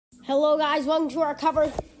Hello guys, welcome to our cover.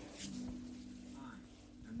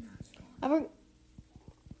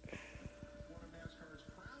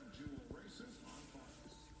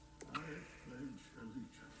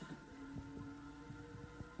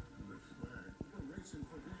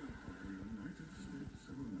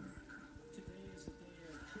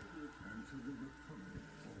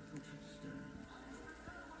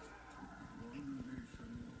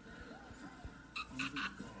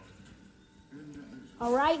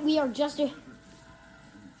 All right, we are just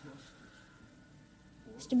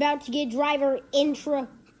about to get driver intro.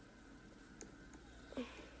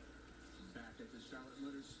 Back at the Charlotte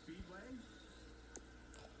Motor Speedway,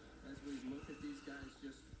 as we look at these guys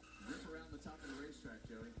just rip around the top of the racetrack,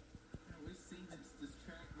 Joey. We've seen this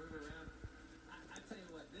track move around. I tell you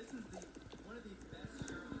what, this is one of the best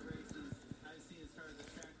Charlotte races I've seen as far as the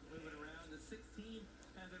track moving around. The 16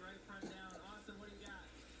 has it right front down. Austin, what do you got?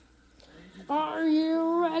 Are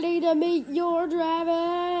you ready to meet your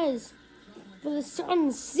drivers for the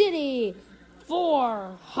Sun City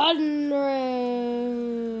 400?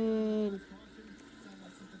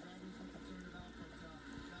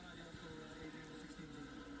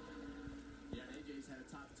 Yeah, AJ's had a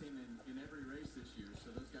top 10 in every race this year, so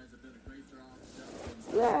those guys have done a great job.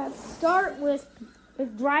 Let's start with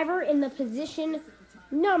driver in the position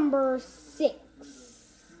number 6.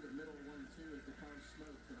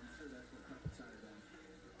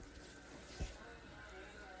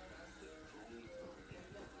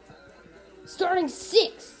 Starting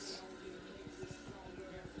 6th,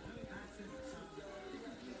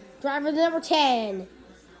 driver number 10,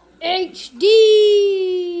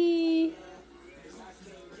 HD.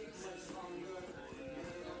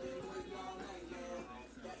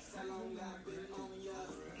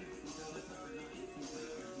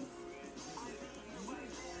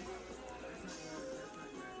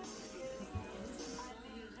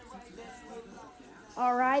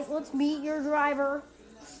 All right, let's meet your driver.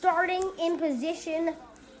 Starting in position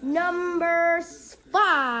number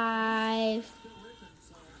 5.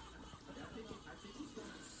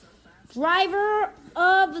 Driver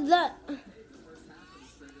of the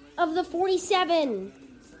 47.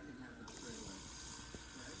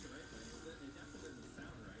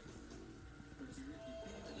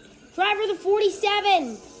 Driver of the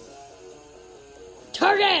 47.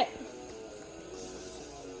 Target.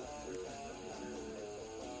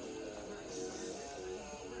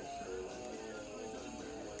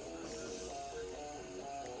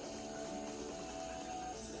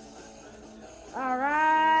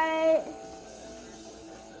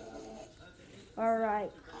 All right.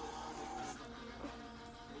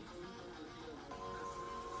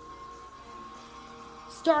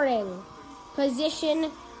 Starting position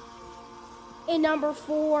in number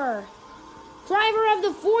 4. Driver of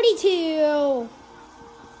the 42,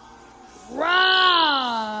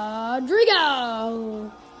 Rodrigo.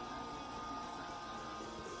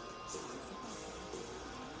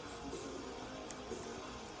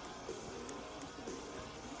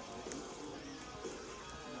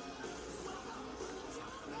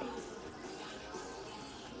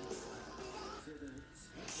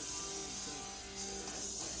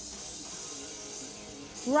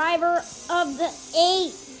 Driver of the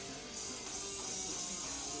 8.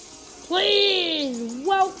 Please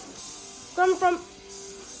welcome from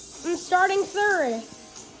starting 3rd.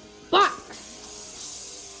 Box.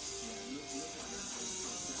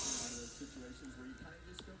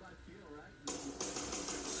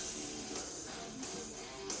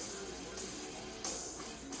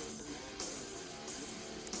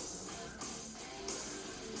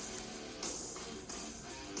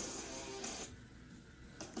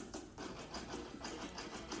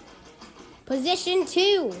 Position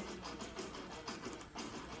 2.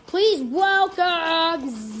 Please welcome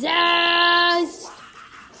Zaz.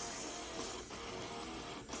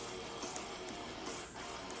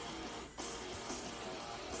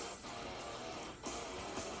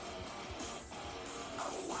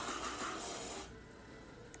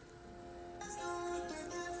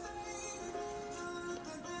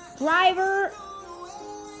 Driver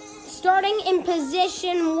starting in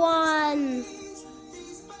position 1.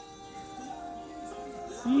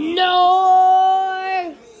 No.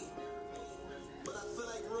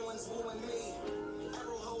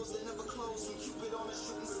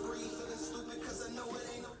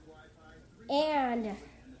 And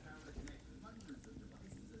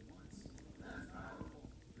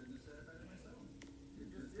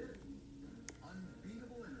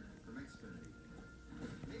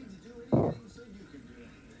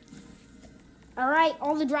all right,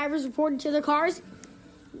 all the drivers reported to their cars.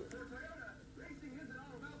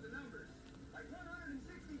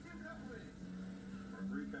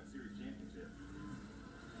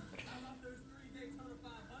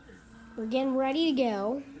 We're getting ready to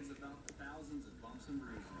go. It's about the thousands of bumps and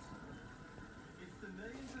bruises. It's the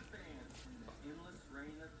millions of fans and the endless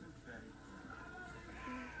rain of confetti.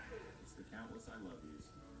 It's the countless I love yous.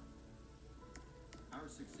 Our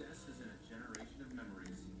success is in a generation of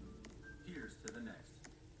memories. Here's to the next.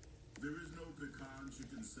 There is no pecan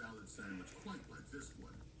chicken salad sandwich quite like this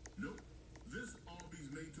one. Nope. This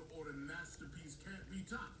Arby's made-to-order masterpiece can't be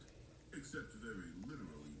topped. Except very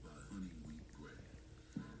literally by honey wheat bread.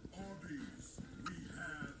 Arby's, we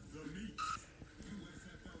have the meat.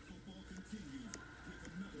 USFL football continues with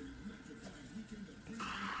another electrifying weekend of green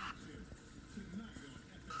action. Tonight on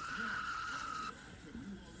FS1, to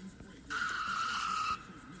New Orleans Breakers.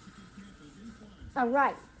 Michigan Panthers in prime. All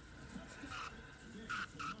right.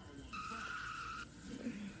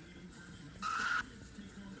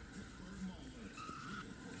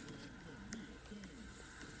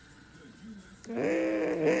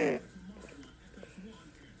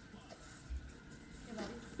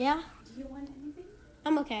 Yeah? Do you want anything?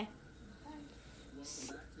 I'm okay.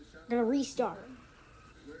 Gonna restart.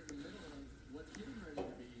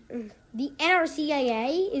 The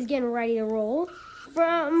NRCAA is getting ready to roll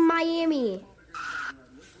from Miami.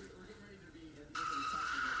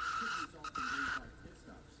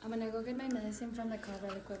 I'm gonna go get my medicine from the car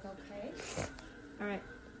really quick, okay? All right.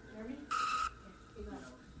 Ready?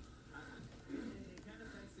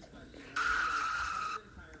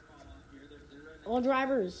 All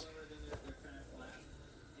drivers.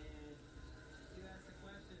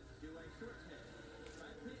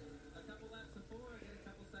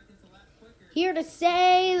 Here to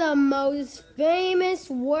say the most famous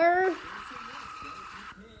word.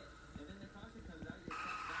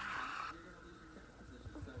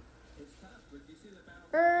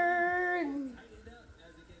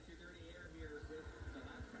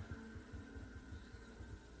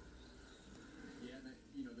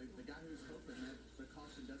 The guy who's hoping that the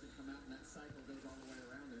caution doesn't come out and that cycle goes all the way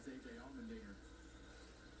around is A.J. Allmendinger.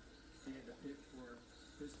 He had to pit for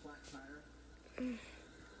his flat tire. And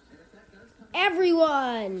if that does come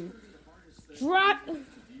Everyone, drop.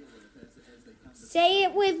 Say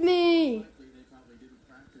it with me.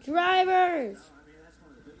 Drivers,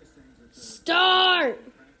 start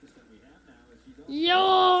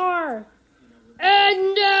your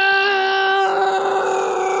engine.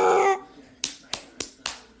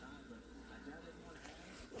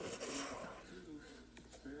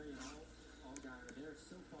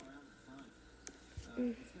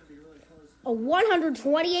 A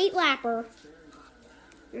 128 lapper.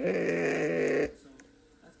 That's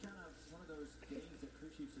kind of one of those games that crew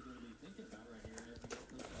chiefs are going to be thinking about right here as we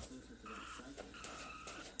get closer and closer to that cycle.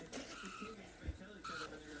 And the teammates may tell each other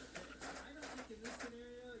when they're going to pick. I don't think in this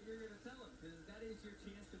scenario you're going to tell them because that is your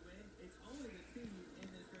chance to win. It's only the two in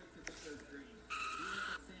this race that think goes green. You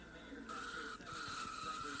look at Sam Mayer back there,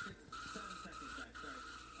 7 seconds back,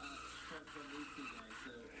 from these two guys.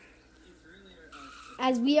 So it's really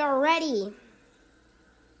As we are ready.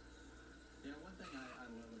 Yeah, one thing I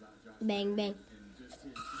love about Josh Bang, bang. and just he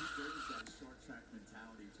brings that short track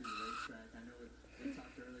mentality to the racetrack. I know we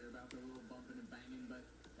talked earlier about the little bumping and banging, but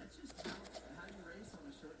that's just how you race on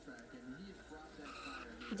a short track, and he has brought that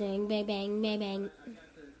fire here. Bang, bang, bang, bang, bang. I got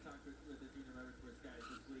to talk with the junior motorsports guys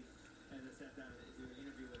this week as I sat down and did an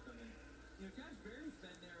interview with them, and Josh Berry's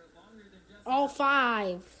been there longer than just All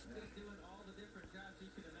five. just doing all the different jobs you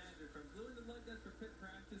can imagine, from gluing the lug nuts for pit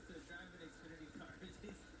practice to driving Xfinity cars.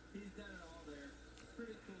 He's done it all there.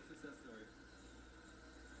 Pretty cool success story.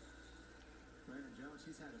 Brandon Jones,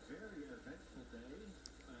 he's had a very eventful day,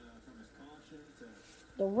 from his caution to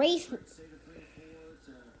The race. state of 3-4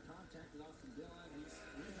 to contact with Austin Dillon. He's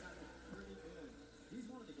really had it pretty good. He's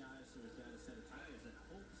one of the guys who has got a set of tires that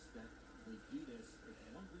hopes that we do this with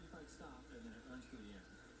one green flag stop and then it runs to the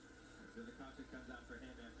end. So the caution comes out for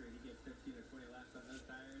him after he gets 15 or 20 laps on those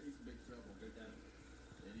tires. He's in big trouble. Big time.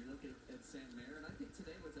 And you look at Sam Mayer, and I think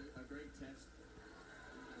today was a great test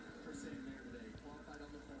for Sam Mayer today. Qualified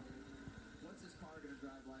on the pole. What's his car going to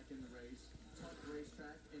drive like in the race? Tough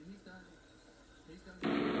racetrack, and he's done.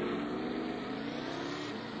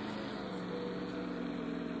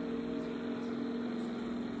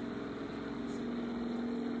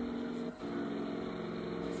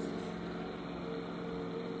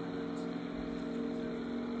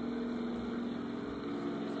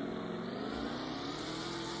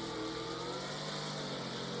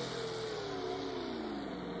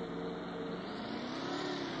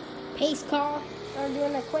 Pace car are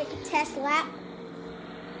doing a quick test lap.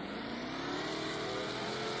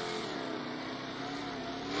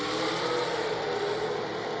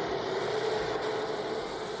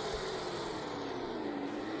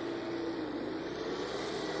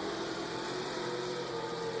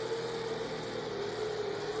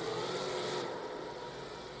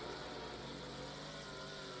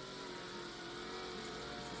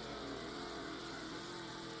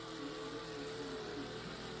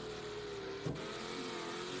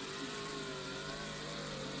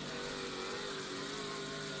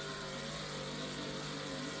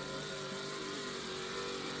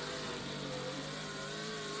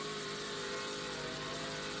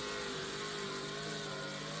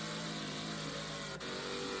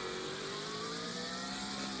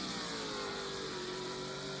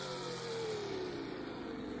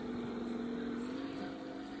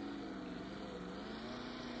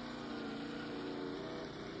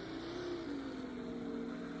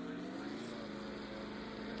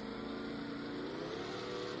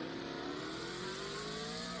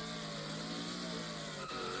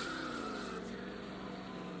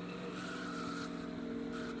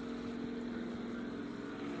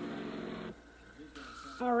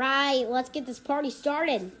 All right, let's get this party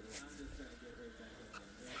started.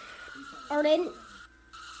 Arden,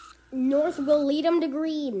 North will lead them to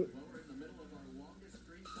green.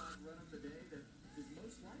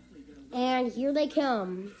 And here they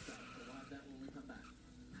come.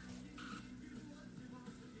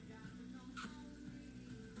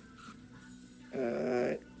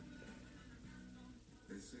 They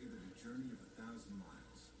say that a journey of 1,000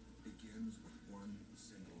 miles begins with one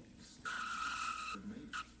single step. But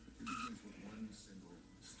maybe it begins with one single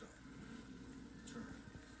start. Turn,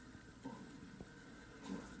 bump,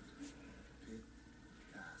 grind, pit,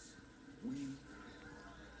 pass, win,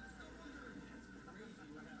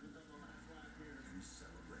 and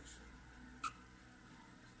celebration.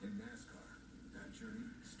 In NASCAR, that journey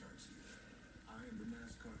starts here. I am the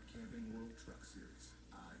NASCAR Camping World Truck Series.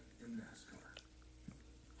 I am NASCAR.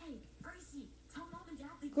 Hey, Gracie, tell Mom and Dad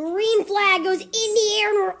they Green flag goes in the air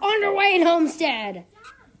and we're on our way in Homestead.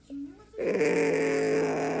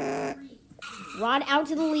 Rod out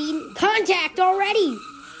to the lead. Contact already.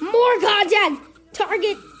 More contact.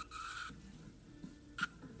 Target.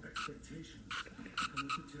 Expectations come with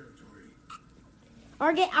the territory.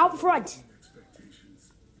 Target out front. Expectations.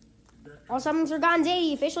 All summons for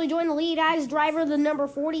Gonzati officially joined the lead as driver, the number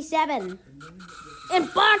 47.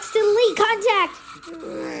 And box to the lead. Contact.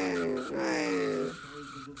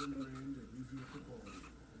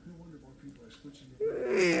 No wonder more people are switching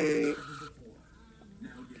it before.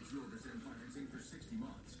 Now get 0% financing for 60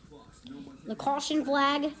 months. Plus, no monthly The caution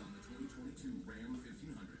flag. on the 2022 Ram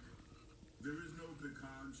 1500. There is no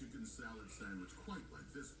pecan chicken salad sandwich quite like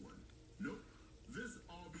this one. Nope. This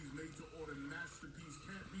Arby's made-to-order masterpiece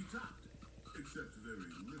can't be topped. Except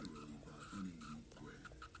very literally by honey wheat bread.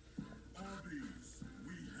 Arby's,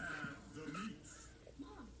 we have the meats.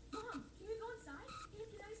 Mom, can we go inside and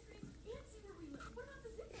get ice cream and see where we live? What about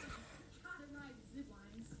the zip lines? Gotta ride the zip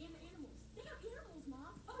lines and the animals. They have animals,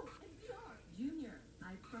 Mom. Oh, and VR. Junior,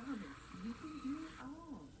 I promise you can do it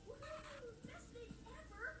all. Woohoo! Best day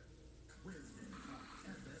ever. Wednesday on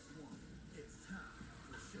FS1. It's time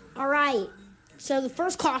for show. All right. So the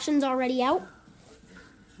first caution's already out. It's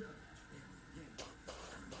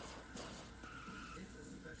a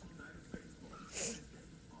special night of baseball. Wednesday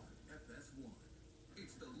on FS1.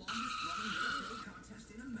 It's the longest running baseball contest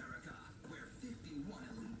in America, where 51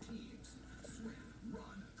 elite teams swim,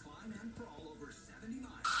 run, climb, and crawl over 70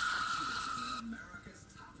 miles to determine America's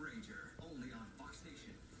top ranger. Only on Fox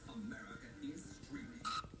Nation. America is streaming.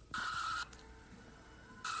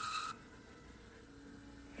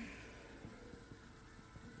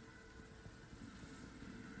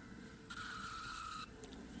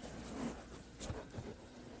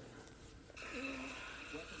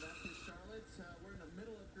 Welcome back to Charlotte. We're in the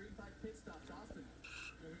middle of Green Flag pit stops. Austin.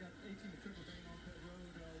 We got 18 Triple Bang on pit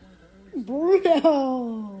road, one of the early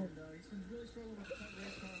Bruno. and he's been really struggling with the front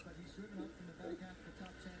race car, but he's driven up from the back half of the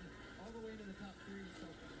top 10 all the way into the top 3. So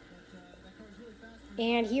that car's really fast.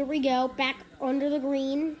 And here we go. Back under the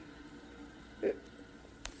green.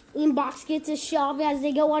 Inbox gets a shove as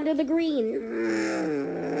they go under the green. You're going to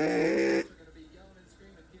be yelling and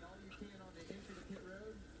screaming, get all you can on the entry to pit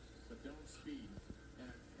road, but don't speed.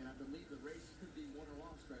 And I believe the race could be won or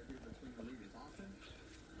lost right here between the leaders. Austin?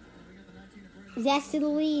 We got the 19 of Brandon. Zest to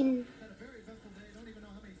the lead. Had a very eventful day. Don't even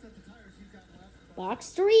know how many sets of tires he's got left.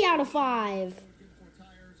 Box 3 out of 5. Getting 4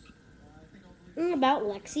 tires. I think hopefully About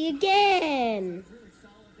Lexi again. really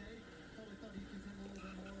solid day. Probably thought he'd contend a little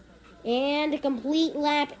bit more, but And a complete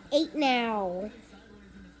lap 8 now. sideways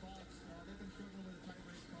in his box. They've been struggling with a tight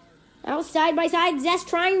race car. Out side by side, Zest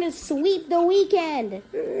trying to sweep the weekend. The effect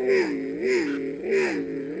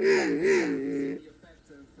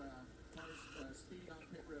of cars speeding on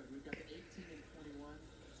pit road. We've got the 18 and 21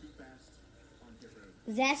 too fast on pit road.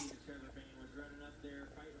 Zest Trevor Bain was running up there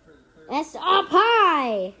fighting for the third S up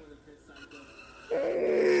high. for the pit cycle.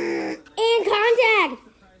 And contact.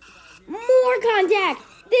 More contact.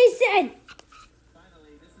 They said.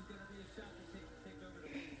 Finally, this is going to be a shot to take over the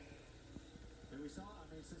lead. And we saw,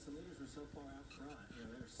 since the leaders were so far out front, they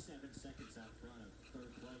were 7 seconds out front of third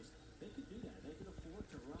place. They could do that. They could afford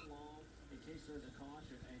to run long in case there's a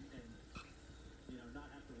caution and not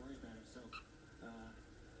have to worry about it. So,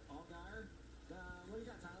 Allgaier, what do you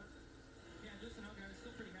got, Tyler? Yeah, Justin Allgaier is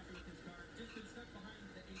still pretty happy with his car. Just been stuck behind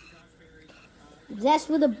the 80 Dodge Berry. Zest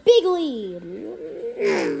with a big lead.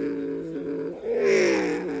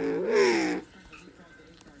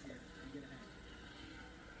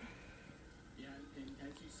 Yeah, and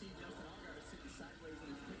as you see, Justin Allgaier sitting sideways in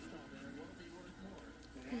his pit stall there. Won't be worth more.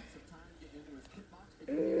 The loss of time getting into his pit box.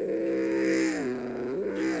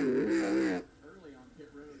 Early on pit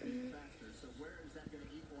road, being faster. So where is that going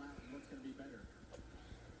to equal out, and what's going to be better?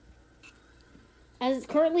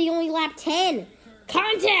 it's currently only lap 10.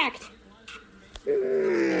 Contact!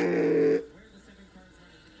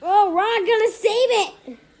 Oh, Rod gonna save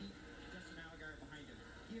it!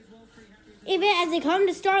 Even as they come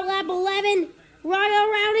to start lap 11, Rod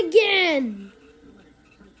around again!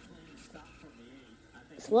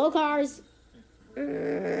 Slow cars.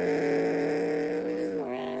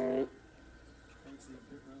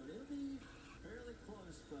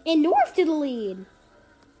 And North to the lead.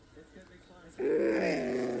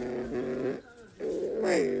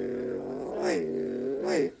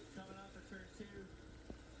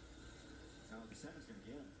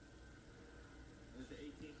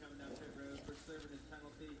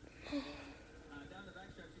 Down the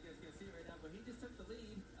backstretch, you guys can't see it right now, but he just took the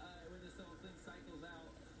lead when this little thing cycles out.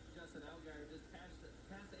 Justin Allgaier just passed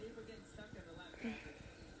the Ape again, stuck in the lap traffic.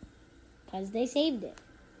 Because they saved it.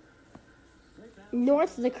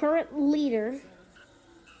 North, the current leader.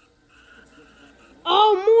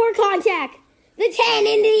 Oh, more contact! The 10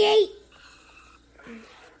 into the 8!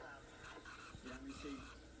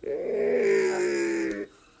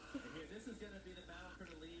 This is going to be the battle for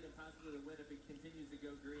the lead and possibly the win if it continues to go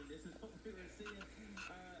green. This is what we were seeing.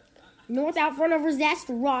 North out front of Zest,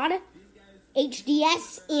 Rod.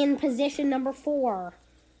 HDS in position number 4.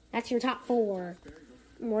 That's your top 4.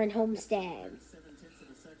 We're in Homestead.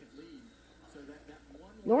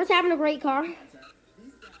 North having a great car. They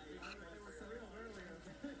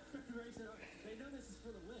know this is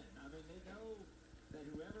for the win. I mean, they know that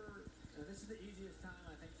whoever, this is the easiest time,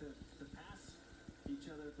 I think, to pass each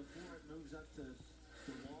other before it moves up to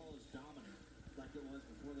the wall is dominant, like it was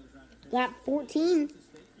before they were trying to finish. Lap 14.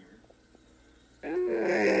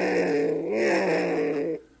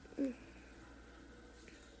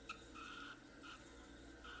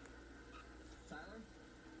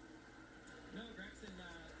 No, Gregson,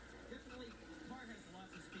 definitely, car has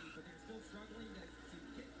lots of speed, but they're still struggling to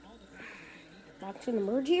get all the power that they need to Box to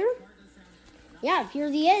merge here. car does sound Yeah, here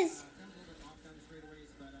he is. sounds a little bit off down the straightaways,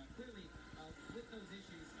 but clearly, with those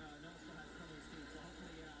issues, Noah still has plenty of speed, so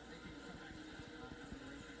hopefully they can come back after the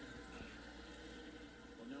race weekend.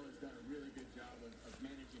 Well, Noah's done a really good job of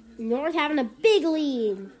managing his North having a big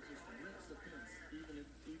lead. rips the fence, even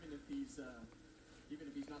if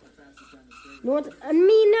he's not the fastest down the straight. North, I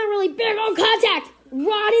mean, not really big on contact.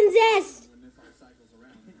 Rod and Zest. When this all cycles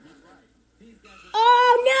around, he's right. These guys are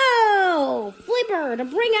Oh no! Flipper to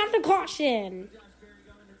bring out the caution. Josh Berry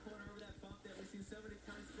going in the corner over that bump that we see so many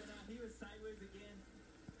cars spin out. He was sideways again.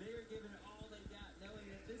 They are giving it all they got, knowing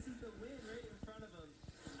that this is the win right in front of them.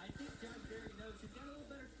 I think Josh Berry knows he's got a little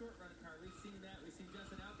better short run car. We've seen that. We've seen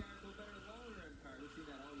Justin Allgaier go better long run car. We've seen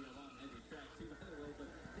that all year long, every track too, by the way. But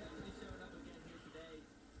definitely showing up again here today.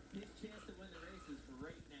 His chance to win the race is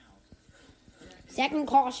right now. Second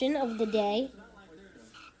caution of the day. It's not like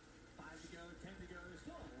there's 5 to go, 10 to go. There's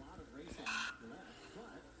still a lot of racing left,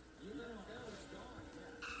 but you let him go, it's gone.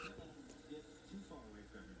 Yeah, can't let him get too far away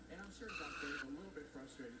from him. And I'm sure Josh Berry's a little bit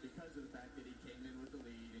frustrated because of the fact that he came in with the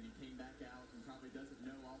lead and he came back out and probably doesn't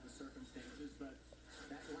know all the circumstances, but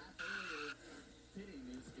that lap earlier pitting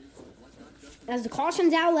is what got Justin. As the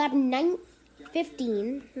caution's out, lap 15.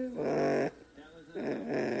 That was being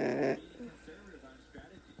conservative on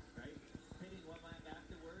strategy, right? Pitting one lap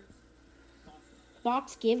afterwards, cost him.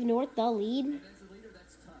 Box give North the lead. And as a leader,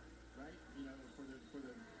 that's tough, right? You know, for the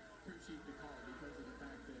crew chief to call because of the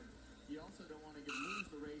fact that you also don't want to lose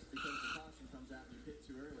the race because the caution comes out and you pit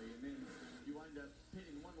too early, and then you wind up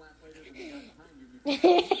pitting one lap later than the guy behind you. It's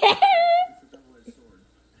a double-edged sword.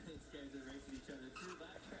 These guys are racing each other through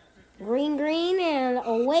lap traffic. Green, green, and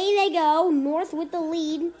away they go. North with the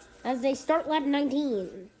lead as they start lap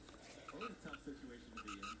 19. Always a tough situation to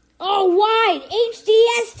be in. Oh, wide.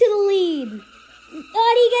 HDS to the lead.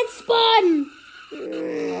 But he gets spun.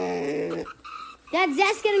 That's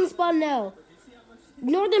Zest getting spun now.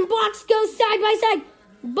 Northern Box goes side by side.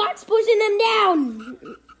 Box pushing them down.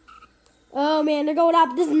 Oh, man, they're going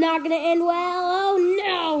up. This is not going to end well. Oh,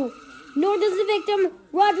 no. North is the victim.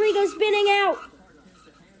 Rodrigo spinning out.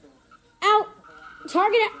 Out.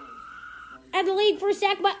 Target at the lead for a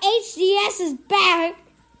sec, but HDS is back.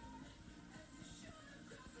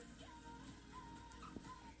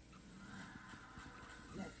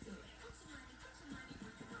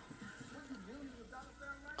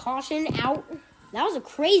 Caution out. That was a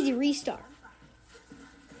crazy restart.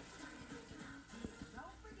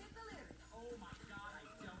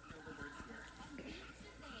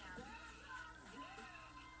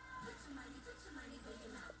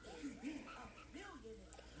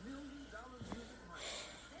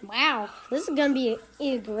 Wow, this is going to be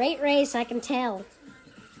a great race, I can tell.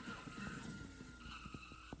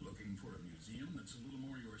 Looking for a museum that's a little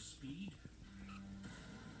more your speed?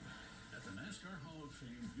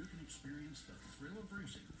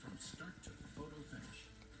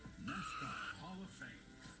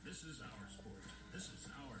 This is our sport. This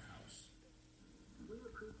is our house. We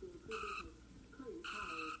appreciate your business. Please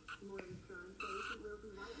hold. More insurance agent will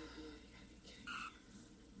be right with you.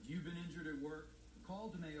 You've been injured at work?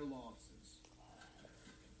 Call DeMayo Law Offices.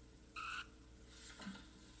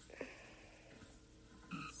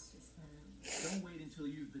 Don't wait until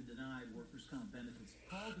you've been denied workers' comp benefits.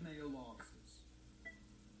 Call DeMayo Law Offices.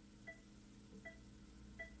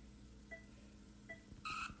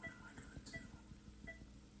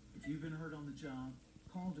 If you've been hurt on the job,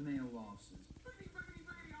 call DeMayo Law Offices. Biggity, biggity,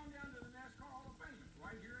 biggity, on down to the NASCAR Hall of Fame,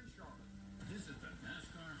 right here in Charlotte. Visit the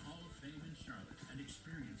NASCAR Hall of Fame in Charlotte and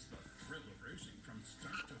experience the thrill of racing from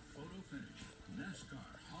start to photo finish.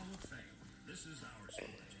 NASCAR Hall of Fame. This is our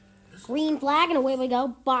sport. This Green flag, and away we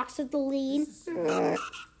go. Box at the lead. This is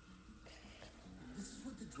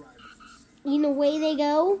what the drivers are saying. And away they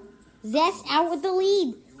go. Zest out with the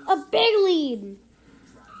lead. A big lead.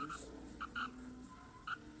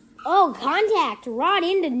 Oh, contact. Rod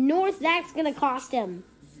into North. That's going to cost him.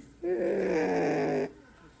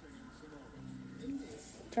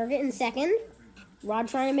 Target in second. Rod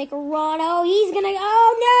trying to make a run. Oh, he's going to...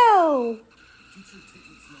 Oh, no.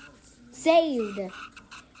 Saved.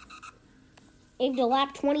 Aimed to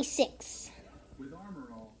lap 26. With Armor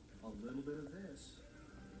All, a little bit of this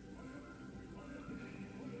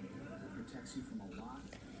protects you from a lot.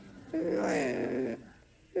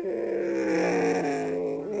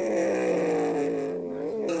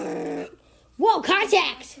 Whoa,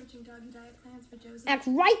 contact! Searching doggy diet plans for Josie. That's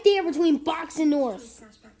right there between Box and North.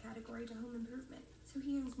 Cashback category to home improvement. So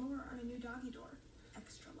he earns more on a new doggy door.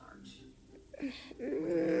 Extra large. Cash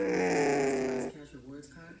rewards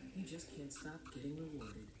card, you just can't stop getting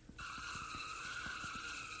rewarded.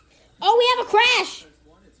 Oh, we have a crash!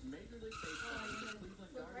 It's Major League Baseball. The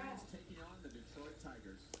Cleveland Guardians taking on the Detroit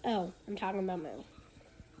Tigers. Oh, I'm talking about Mo.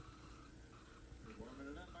 We're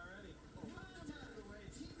warming it up already. Miles out of the way,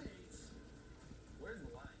 teammates. Where's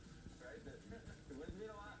the line? Right? It wouldn't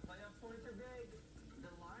mean a lot. Playoff points are big.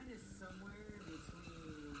 The line is somewhere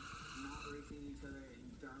between not racing each other and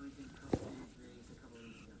Darlington Cup Series race a couple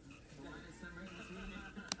weeks ago. The line is somewhere between.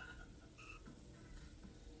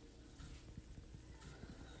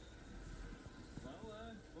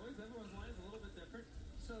 Well, boys, everyone's line is a little bit different.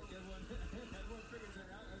 So everyone figures it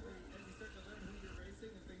out as you start to learn who you're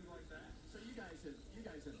racing and things like that. So you guys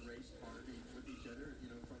have raced hard with each other,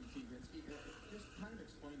 from Team Vinsky. Just kind of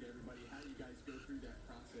explain to everybody how you guys go through that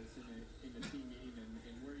process in a team meeting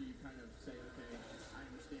and where you kind of say, okay, I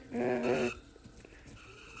understand.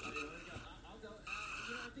 I'll go.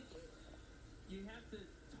 I think you have to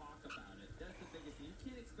talk about it. That's the biggest thing. You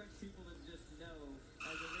can't expect people to just know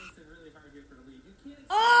as they're racing really hard here for the lead. You can't.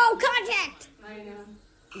 Oh, contact! I know.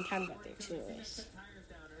 I'm talking about their two race. Cut tires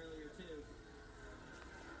down earlier too.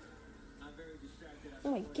 I'm very distracted.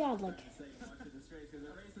 Oh my God, like... Watching this race because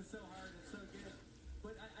the race is so hard and so good.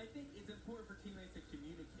 But I think it's important for teammates to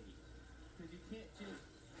communicate because you can't just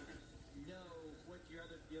know what the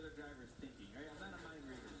other driver is thinking. Right? I'm not a mind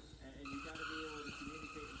reader, and you got to be able to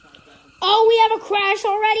communicate and talk back. Oh, we have a crash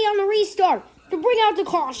already on the restart to bring out the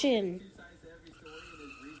caution. Two sides to every story and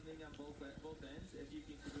there's reasoning on both ends. If you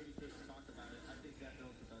can communicate and talk about it, I think that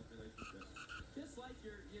builds the best relationship. Just like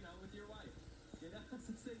with your wife. It's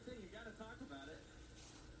the same thing. You got to talk about it.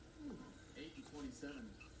 8 and 27.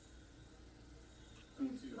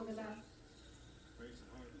 Look at that. Racing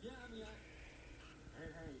hard. Yeah, I mean,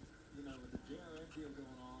 hey, with the JRM deal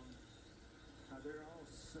going on, they're all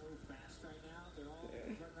so fast right now. They're all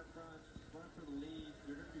running up front, running for the lead.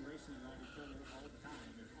 They're going to be racing around each other all the time.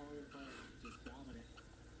 They're all their players just dominant.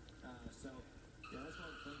 That's one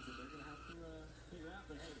of the things that they're going to have to figure out.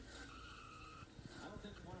 But hey, I don't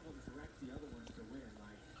think one of them has wrecked the other ones to win,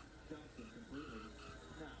 like dumped them completely.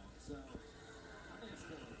 No, so I think it's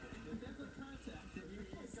still okay. There's definitely contact. If you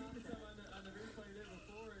saw some on the replay there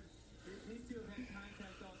before, and these two have had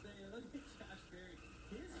contact all day. And look at Josh Berry.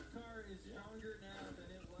 His car is stronger now than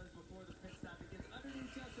it was before the pit stop. He gets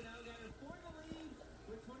underneath Justin Allgaier for the lead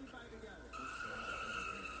with 25 to go.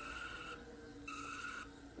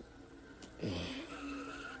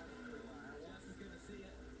 Justin's going to see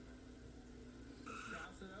it.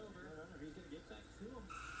 Cross it over. He's going to get back to him.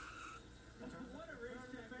 What a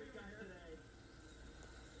racetrack we got today.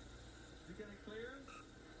 Is he going to clear him?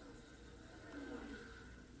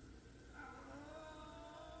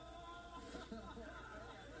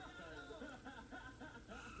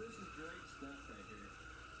 This is great stuff right here.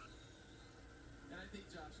 And I think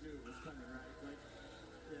Josh knew it was coming, right?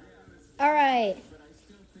 All right. But I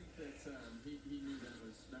still think that he knew that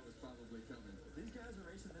was probably coming. These guys are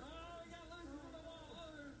racing this. Oh, he got loose on the wall.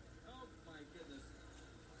 Oh my goodness.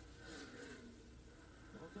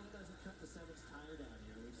 Don't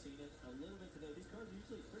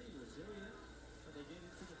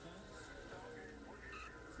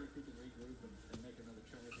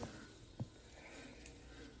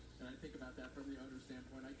that from the owner's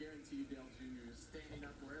standpoint. I guarantee you Dale Jr. is standing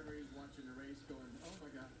up wherever he's watching the race going, oh my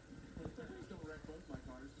God, please don't wreck both my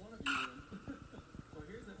cars. One of you win. Well,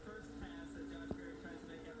 here's the first pass that Josh Berry tries to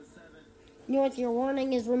make out of 7. North, your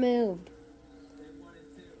warning is removed. They 1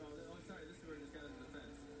 and 2. Oh, sorry, this is where it just got into the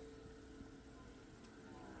fence.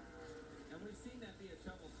 And we've seen that be a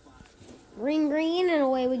trouble spot. Green, green, and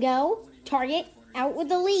away we go. Target out with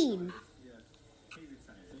the lead. Yeah, he's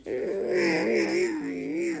excited.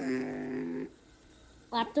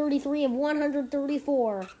 Lap 33 of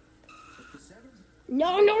 134.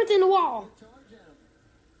 No, North in the wall. Charge at him.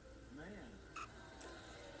 Man.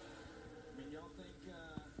 I mean, y'all think,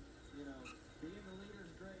 being the leader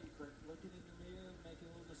is great, but looking in the mirror, making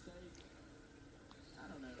a little mistake,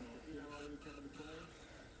 I don't know. Maybe come into play.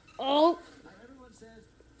 Oh, Like everyone says,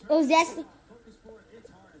 oh, Zest. focus forward. It's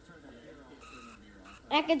hard to turn that mirror off.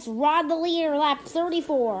 That gets Rod the leader, lap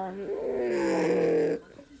 34.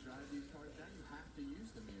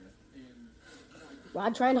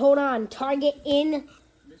 Rod trying to hold on. Target in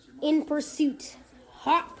pursuit.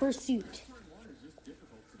 Hot pursuit.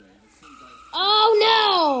 Oh,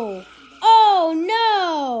 no. Oh,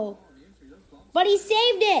 no. But he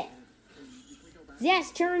saved it.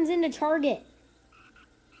 Zest turns into Target.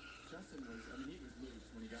 Justin was, he was loose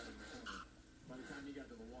when he got in the corner. By the time he got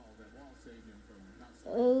to the wall, that wall saved him from not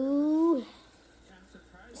Oh.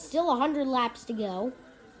 Still 100 laps to go.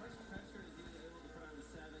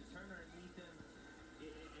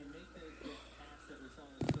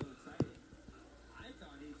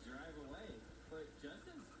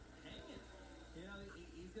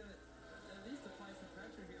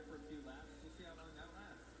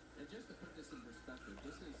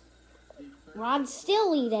 Rod's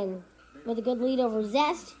still leading with a good lead over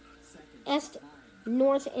Zest,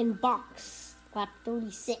 North, and Box. Lap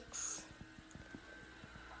 36.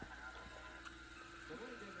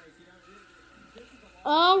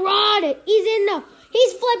 Oh, Rod!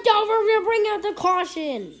 He's flipped over to bring out the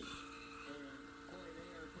caution.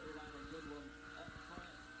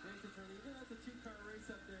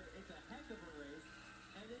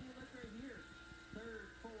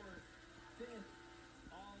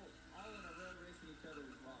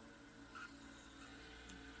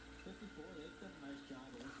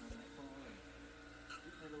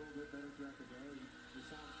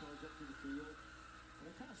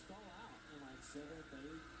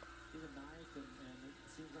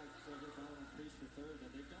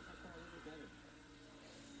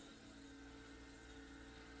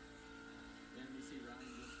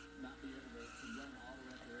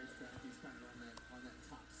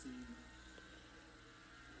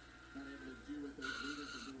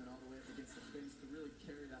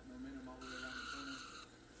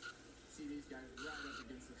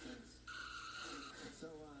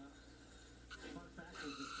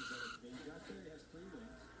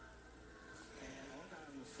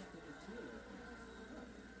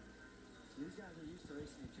 These guys are used to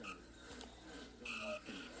racing each other.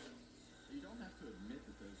 You don't have to admit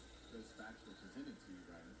that those facts were presented to you,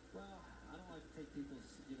 Ryan. Well, I don't like to take people's,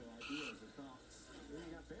 ideas or thoughts. You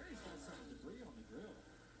got Barry's got some debris on the grill.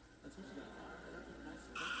 That's what you got to fire it up and nice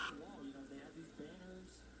against the wall. They have these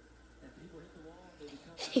banners, and people hit the wall, they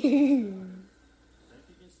become. They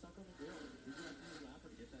can get stuck on the grill. You're going to have to use an opera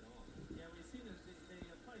to get that off. Yeah, we've seen this. They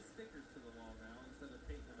apply stickers to the wall now instead of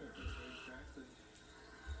painting them over the racetracks. And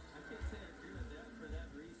I can't say I agree with that for that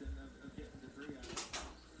reason of getting debris out.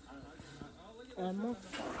 I'll look at this one.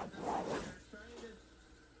 They're trying to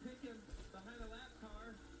pick him behind a lap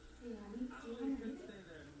car. I don't know if he could stay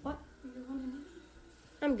there. What?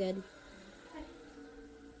 I'm good. You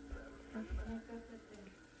got to get the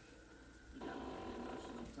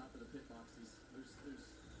emotion on top of the pit boxes. There's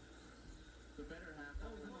the better half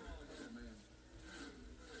of the wall. Oh, man.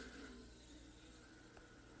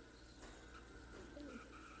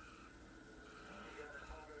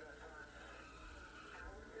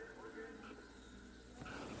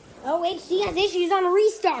 Oh, HD has issues on a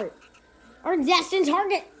restart. Our destined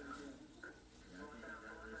target.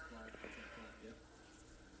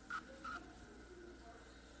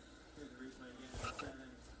 Here's the replay again. 7.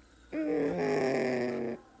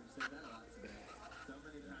 Mm. We've said that a lot today. So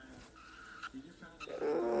many times. You just trying to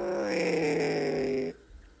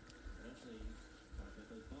eventually get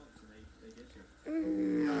those bumps and they get you.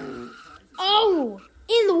 Oh,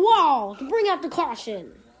 in the wall to bring out the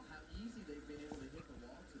caution. Well, how easy they've been able to hit the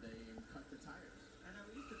wall today and cut the tires. I know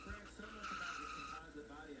we used to brag so much about this composite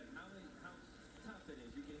body and how tough it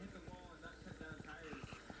is. You can hit the wall and not cut down tires.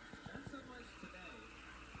 Not so much today.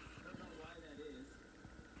 Don't know why that is.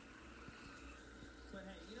 But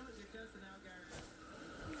hey, you're Justin Allgaier. You've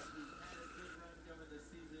had a good run going this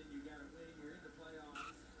season. You got a win. You're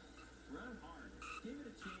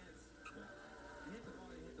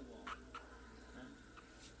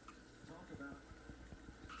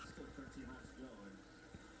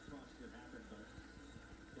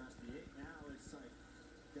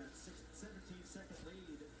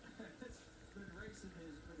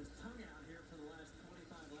racing with his tongue out here for the last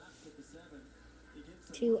 25 laps with the 7. He gets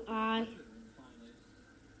a To I. finally.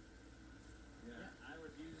 Yeah, I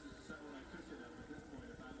would use something like cushion up at this point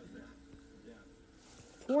if I was there. Yeah.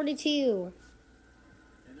 42.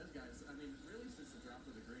 And those guys, I mean, really since the drop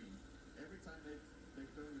of the green, every time they've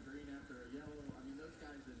thrown the green after a yellow, I mean, those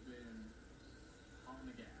guys have been on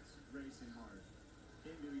the gas, racing hard,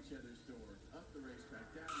 into each other's door, up the racetrack,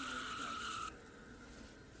 down the racetrack.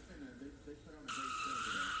 And they put on a great show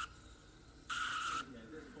today. Yeah,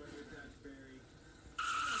 at this point with Josh Berry,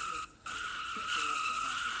 I'll just check it up for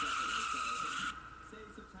half a second or so.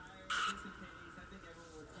 Save some tires just in case. I think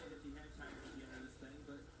everyone would say if you had tires at the end of this thing,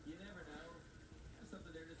 but you never know. Have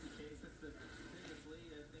something there just in case. That's the biggest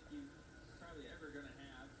lead I think you probably ever going to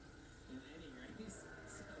have in any race.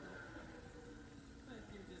 So I think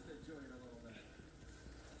you just enjoy it a little bit.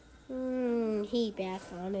 He back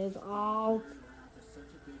on his all. Around for such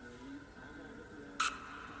a big lead. I'm going to hit the road,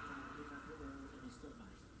 hit my pit road, and he still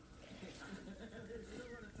might. They're still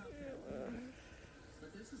running top 10.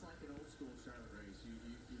 But this is like an old school Charlotte race. You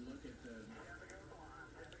look at the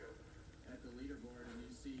leaderboard and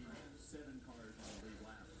you see 7 cars on the lead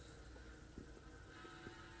lap.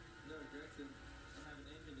 No, Gretchen having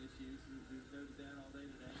engine issues. We've noted that all day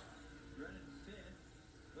today. Running 5th.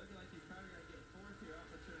 Looking like he's probably going to get 4th here off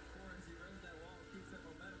of turn 4 as he runs that wall and keeps that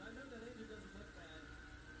momentum. I know that engine doesn't look bad,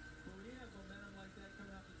 but when you have momentum like that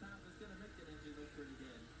coming off the top, it's going to make that engine look pretty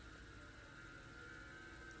good.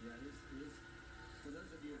 Yeah, for those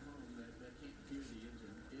of you at home that can't hear the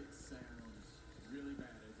engine, it sounds really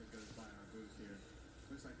bad as it goes by our booth here.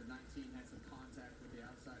 Looks like the 19 had some contact with the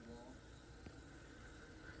outside wall.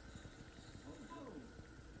 Oh!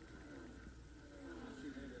 I'm sure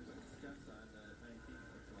they put scuffs on 19,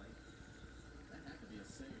 looks like. That had to be a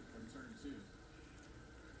save from turn 2.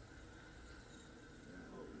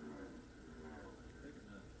 Taking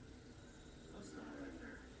the bus stop right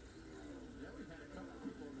there. Yeah, we've had a couple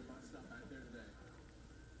people on the bus stop out there today.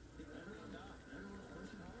 Everyone's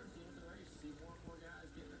pushing hard at the end of the race. See more and more guys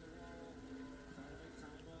getting in the wall, trying to make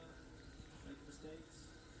time up, make mistakes,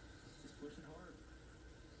 just pushing hard.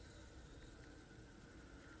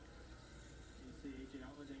 You see AJ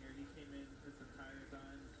Allmendinger, he came in, put some tires on.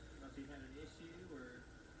 I don't know if he had an issue or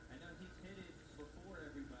I know he pitted before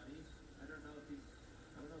everybody. I don't know if he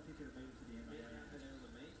could have made it to the end. May not have been able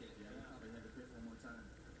to make it. Yeah, he probably had to pit one more time.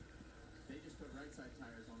 They just put right side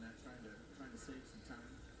tires on that, trying to save some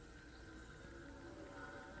time.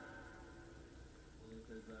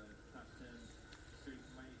 Because top 10 streak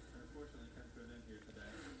might unfortunately come to an end here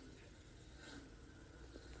today.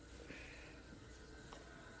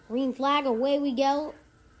 Green flag, away we go.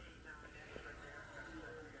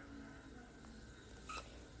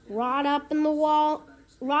 Rod up in the wall.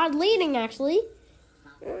 Rod leading, actually.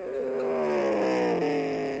 Our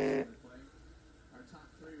top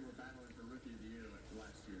 3 were battling for Rookie of the Year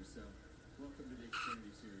last year, so welcome to the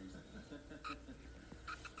Xfinity Series.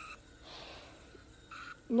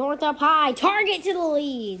 North up high. Target to the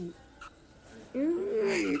lead.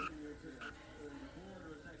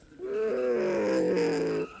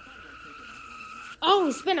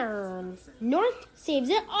 Oh, spinner. North saves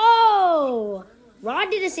it. Oh!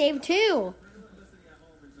 Rod did a save too.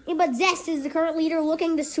 Yeah, but Zest is the current leader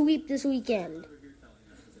looking to sweep this weekend.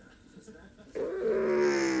 Yeah,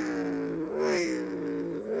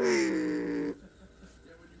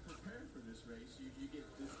 when you prepare for this race, you get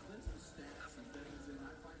this list of stats and things, and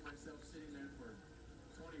I find myself sitting there for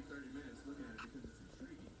 20, 30 minutes looking at it because it's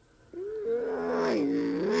intriguing.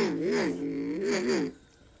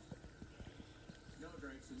 No,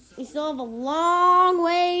 Gregson, We still have a long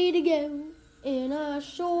way to go and a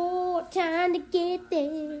short time to get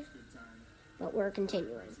there. good time. But we're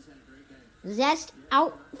continuing. He's had a great day. Zest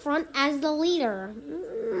out front as the leader. That's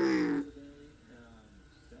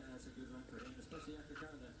a good run for him, especially after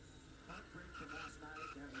kind of the heartbreak from last night.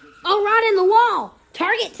 To have a good Oh, Rod in the wall.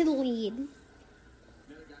 Target to the lead. Another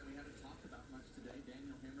guy we haven't talked about much today,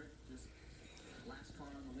 Daniel Hemrick, just last car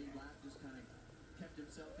on the lead lap, just kind of kept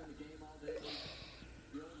himself in the game all day.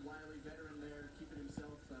 The old wily veteran there, keeping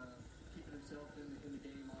himself in the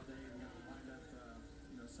game all day, and going to wind up,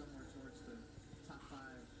 somewhere towards the top 5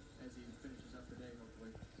 as he finishes up the day,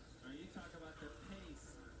 hopefully. Now you talk about the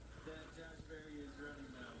pace that Josh Berry is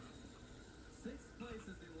running now. 6th place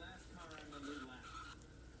is the last car on the lead lap.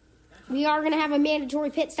 We are going to have a mandatory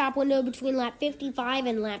pit stop window between lap 55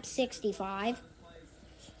 and lap 65.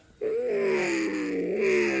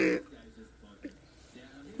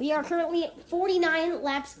 We are currently at 49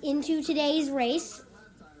 laps into today's race.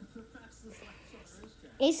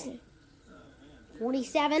 Ace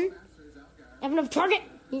 47. Evan of target.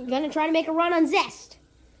 He's gonna try to make a run on Zest.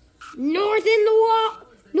 North in the wall.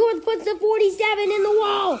 North puts the 47 in the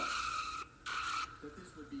wall.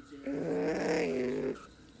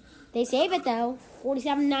 They save it though.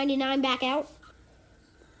 47.99 back out.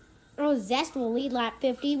 Oh, Zest will lead lap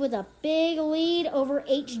 50 with a big lead over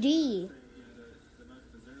HD. The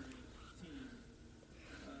most deserving team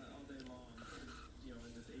all day long, in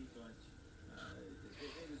this 8 bunch. They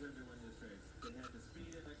deserve to win this race. They had the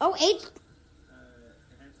speed in the Oh, had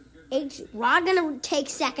some good Rod gonna take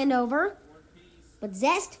second over, but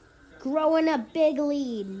Zest growing a big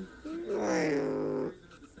lead.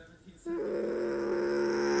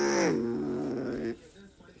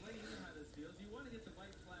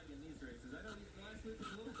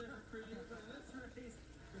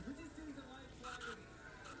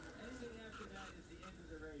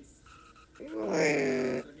 So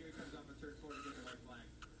here he comes off of turn 4 to get the white flag.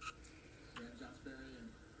 Yeah, Josh Berry and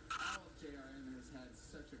all of JRM has had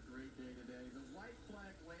such a great day today. The white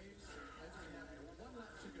flag waves as we have 1 lap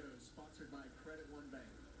to go, sponsored by Credit One Bank.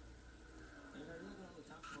 And they're looking on the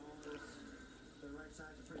top corners, the right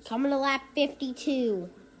side of Tracy. Coming to lap 52. So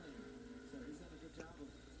he's done a good job of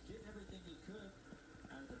getting everything he could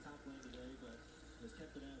out of the top lane today, but has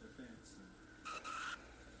kept it out of the fence.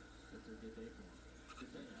 That's a good day for him.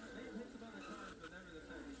 Good day. They hit some other cars, but never the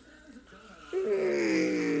fence.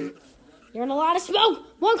 You're in a lot of smoke.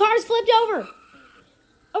 One car's flipped over.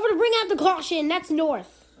 Over to bring out the caution. That's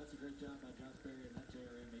North. That's a great job by Josh Berry and that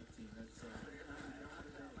JRM 18. That's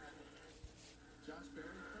Josh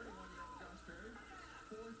Berry, 31-year-old Josh Berry,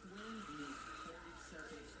 4th win in his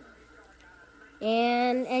 42nd start.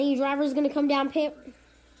 And any driver's going to come down pit.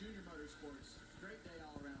 Junior Motorsports, great day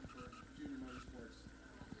all around for Junior Motorsports.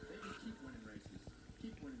 They just keep winning races,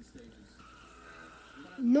 keep winning stages.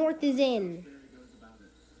 North is in. Berry goes about it.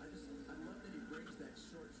 I love that he brings that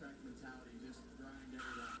short track mentality, just grind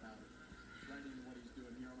every lap out, right into what he's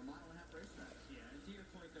doing here on a mile-and-a-half racetrack. yeah, and to your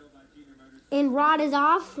point though about Junior Motors, And Rod is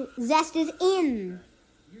off. Zest is in.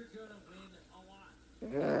 you're gonna win a lot.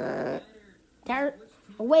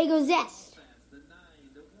 Away goes Zest. The 9,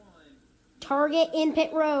 the 1. Target in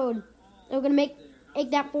pit road. They're going to make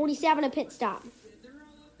that 47 a pit stop. They're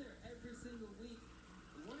all up there every single week.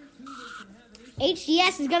 1 or 2 that can have an issue.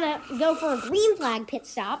 HDS is going to go for a green flag pit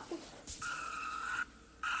stop. Even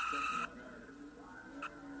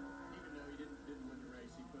though he didn't win the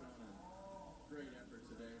race, he put on a great effort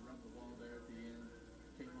today. Rubbed the wall there at the end.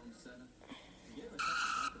 Came home 7th. He gave us something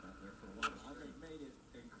to talk about there for a while. They made it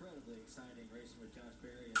incredibly exciting racing with Josh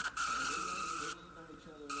Berry. And they leaned on each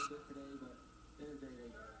other a little bit today, but at the end of the day, they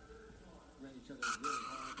ran each other really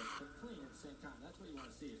hard, but clean at the same time. That's what you want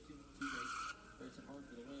to see is 2 teammates racing hard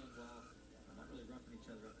for the win while not really roughing each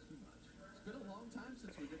other up too much. It's been a long time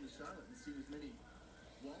since we've been to Charlotte and seen as many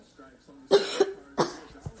wall stripes on the side cars.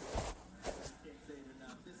 Can't say it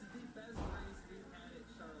enough. This is the best race we've had at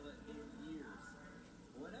Charlotte in years.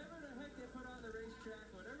 Whatever the heck they put on the racetrack,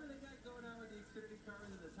 whatever they got going on with the Xfinity cars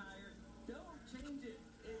and the tire, don't change it.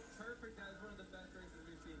 It's perfect. That was one of the best races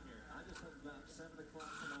we've seen here. I just hope about 7 o'clock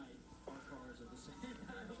tonight, our cars are the same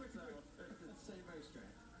time, so it's the same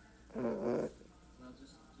racetrack. Well,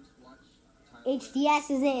 just watch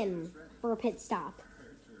HDS is in for a pit stop.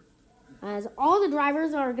 As all the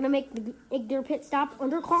drivers are going to make their pit stop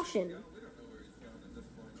under caution. We don't know where he's going at this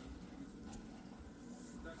point.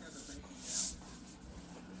 Stuck at the banking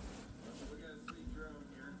now. So we got a sweet drone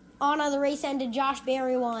here. On the race ended, Josh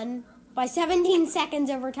Berry won by 17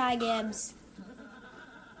 seconds over Ty Gibbs.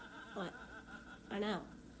 What? I know.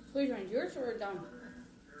 Which one, yours or done?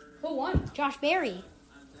 Who won? Josh Berry.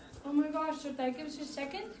 Oh my gosh, so that gives you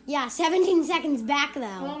second? Yeah, 17 seconds back though.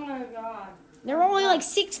 Oh my god. There were only like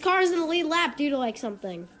 6 cars in the lead lap due to like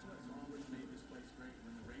something. Always made this place great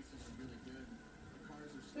when the races are really good. The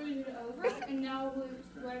cars are So is it over? And now what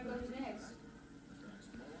goes next?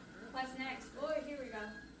 What's next? Oh, here we go.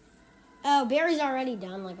 Oh, Berry's already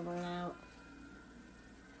done like a burnout.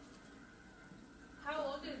 How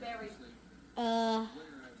old is Barry?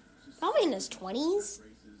 Probably in his 20s.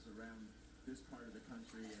 races around this part of the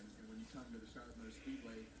country, and when you come to the Charlotte Motor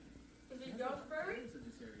Speedway, Is it Josh Berry? in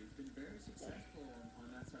this area, it's been very successful on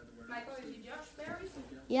that side of the world. Michael, is it Josh Berry?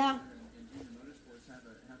 Yeah. And Junior Motorsports have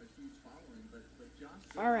a huge following, but Josh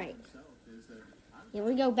All right. himself is I'm Here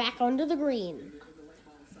we go back onto the green. in the late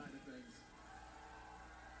model side of things.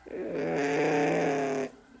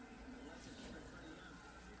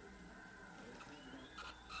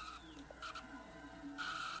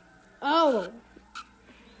 Oh.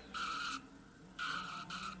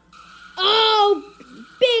 Oh,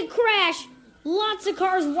 big crash. Lots of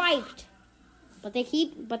cars wiped. But they stay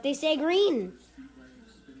green. Speedway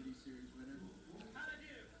Xfinity Series winner.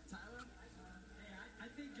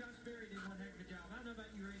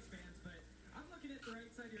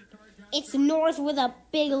 It's North with a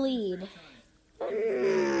big lead. You got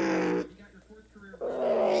your fourth career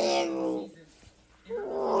win season. And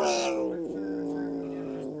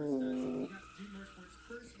you got Gene Motorsports'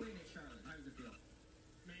 first win at Charlotte. How does it feel?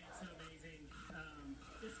 Man, it's so amazing.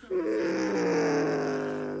 This whole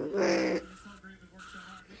group has worked so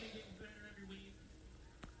hard. We've been getting better every week.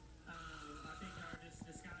 I think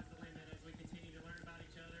the sky's the limit as we continue to learn about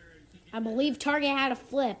each other and keep I believe Target had a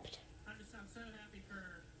flipped. I'm so happy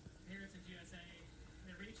for Harrison's USA.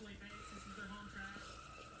 They're regionally based. This is their home track.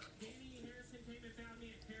 Danny Harrison came and found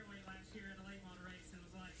me at Fairway last year at a late model race and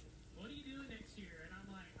was like, "What are you doing next year?" And I'm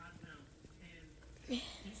like, "I don't know." And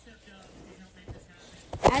he stepped up and helped make this happen.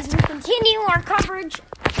 As we continue our coverage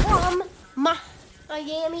from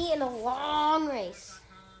Miami in a long race.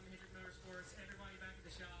 Hendrick Motorsports, everybody back at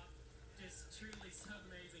the shop, just truly so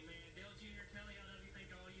amazing, man. Dale Jr., Kelly, I love you.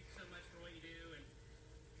 Thank all you so much for what you do. And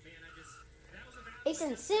man, that was a battle.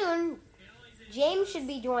 And soon, James should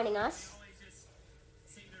be joining us. Always just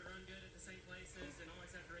seem to run good at the same places and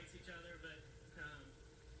always have to race each other. But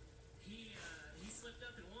he slipped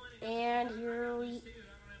up and won. And here we... Too.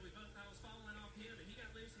 I don't know. I was following off him, and he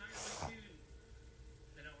got loose, and I got loose too.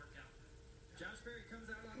 And that worked out. Josh Berry comes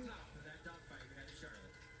out on top of that dogfight we had at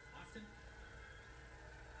Charlotte. Austin?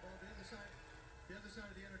 Well, the other side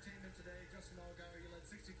of the entertainment today, Justin Allgaier, you led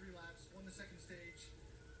 63 laps, won the second stage.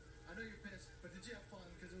 I know you're pissed, but did you have fun?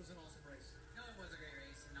 Because it was an awesome race. No, it was a great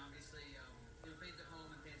race, and obviously, fans at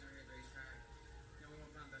home and fans are here at the racetrack. We want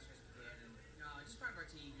to put on the best race we can, and just proud of our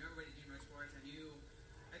team. Everybody at Motorsports. I knew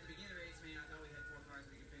at the beginning of the race, man, I thought we had 4 cars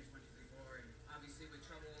that we could finish 1, 2, 3, 4, and obviously with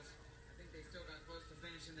troubles, I think they still got close to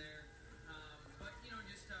finishing there. But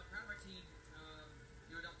just proud of our team.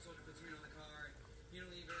 Dr. Soldier puts me on the car.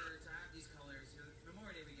 Unilever to have these colors.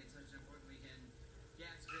 Memorial Day weekend, such an important weekend.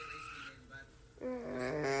 Yeah, it's a great race weekend, but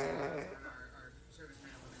our servicemen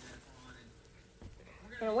and women that have on, and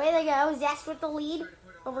And away they go. Zest with the lead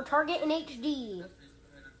over Target and HD.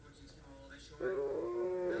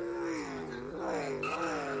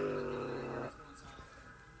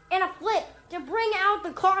 And a flip to bring out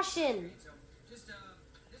the caution. So just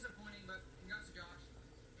disappointing, but congrats to Josh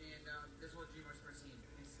and this whole Dream Motorsports team.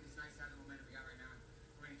 It's nice to have the momentum we got right now, and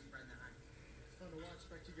we're going to keep riding that high. It's fun to watch.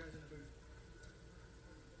 Back to you guys in the booth.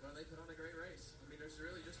 Well, they put on a great race. I mean, there's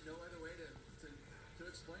really just no other way to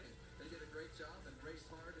explain it. They did a great job and raced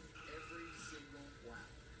hard every single lap.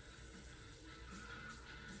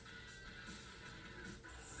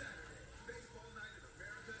 Saturday, baseball night in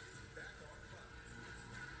America is back on Fox.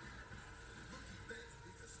 Mookie Betts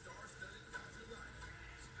beats a star-studded Dodger lineup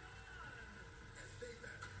as they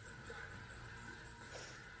battle the Diamondbacks.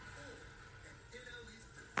 Oh, and NL East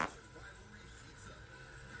division rivalry heats up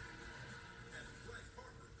as Bryce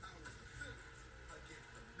Harper powers the Phillies against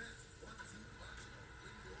the Mets 1-2 punch of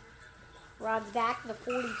Lindor and Alonso. Rod's back to the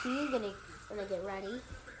 42. Gonna get ready.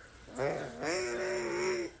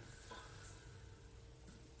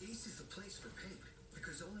 Ace is the place for paint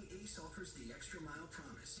because only Ace offers the extra mile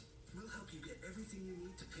promise. We'll help you get everything you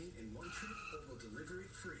need to paint in one trip or we'll deliver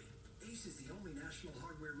it free. Ace is the only national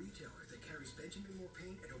hardware retailer that carries Benjamin Moore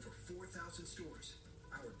paint at over 4,000 stores.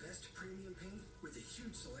 Our best premium paint with a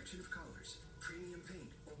huge selection of colors. Premium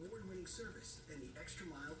paint, award-winning service, and the extra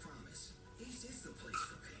mile promise. Ace is the place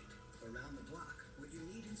for paint. Around the block, what you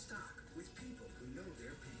need in stock with people who know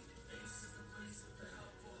their paint. Ace is the place for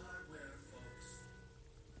helpful hardware, folks.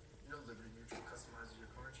 Liberty Mutual customizes your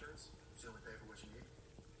car insurance. You only pay for what you need.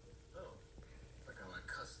 Oh, like I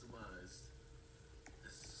customized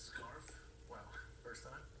this scarf. Wow, first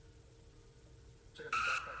time. Check out the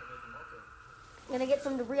backpack I made from Marco. Gonna get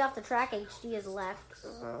some debris off the track. HD is left.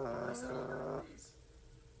 Nice to have these.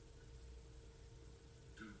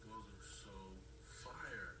 Dude, those are so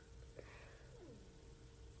fire.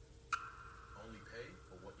 Only pay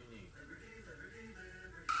for what you need.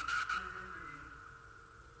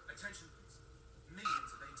 Attention please.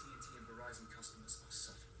 Millions of AT&T and Verizon customers are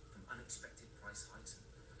suffering from unexpected price hikes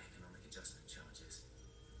and economic adjustment charges.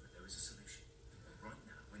 But there is a solution. Right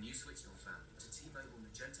now, when you switch your family to T-Mobile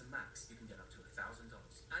Magenta Max, you can get up to $1,000.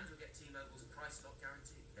 And you'll get T-Mobile's price lock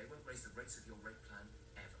guarantee. They won't raise the rates of your rate plan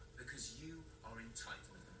ever because you are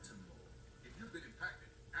entitled to more. If you've been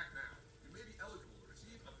impacted, act now. You may be eligible to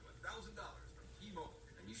receive up to $1,000 from T-Mobile.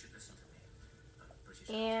 And you should listen to me.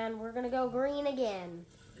 British And we're gonna go green again.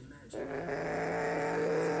 Imagine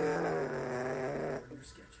your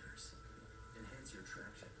Skechers. Enhance your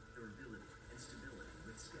traction, durability, and stability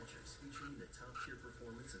with Skechers, featuring the top-tier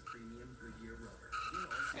performance of premium Goodyear rubber. In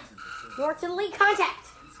all-season performance North to the lead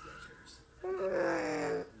contact. and Skechers.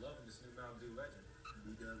 Loving this new Mountain Dew Legend.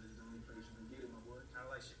 B-Dubs is the only place you can get it, my boy. Kind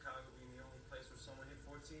of like Chicago being the only place where someone hit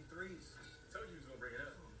 14 14 threes. Told you he was gonna bring it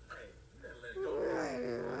up. Hey, you gotta let it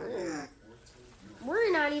go.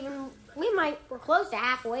 We're not even. We're close to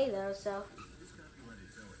halfway though. So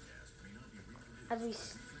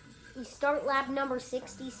as we start lap number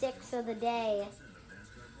 66 of the day.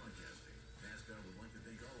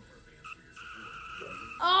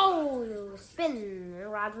 Oh, spin!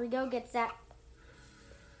 Rodrigo gets that. Well,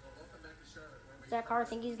 welcome back to Charlotte, where we Does that car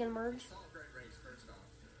think he's gonna merge? saw a great race. First off,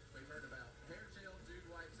 we heard about hair gel, dude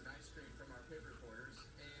wipes, and ice cream from our pit reporters,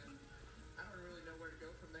 and I don't really know where to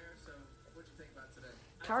go from there. So, what'd you think about today?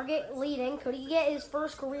 Target leading. Could he get his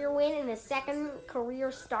first career win and his second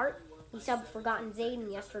career start? He subbed Forgotten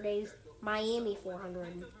Zayden yesterday's Miami 400.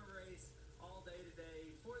 Heck of a race all day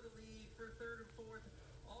today for the lead, for third or fourth,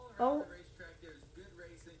 all around Oh. the racetrack. There's good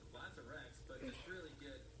racing, lots of wrecks, but just really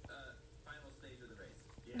good final stage of the race.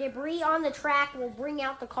 Debris on the track will bring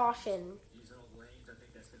out the caution. Using all the lanes, I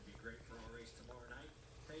think that's going to be great for our race tomorrow night.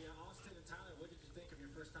 Hey, Austin and Tyler, what did you think of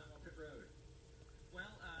your first time on pit road?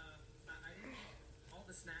 Well, I didn't eat all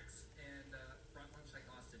the snacks and brought lunch like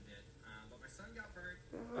Austin did. But my son got burnt.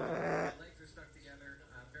 My legs are stuck together.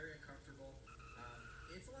 Very uncomfortable.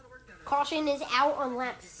 It's a lot of work down there. Caution is out on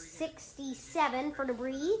lap 67 for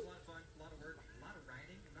Debris. It was a lot of fun, a lot of work, a lot of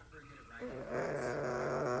riding. I'm not very good at riding.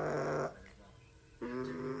 As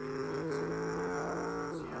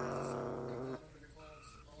well. Under the clouds,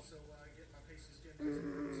 also getting my paces getting nice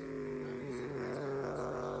and loose.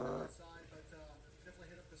 Outside, but definitely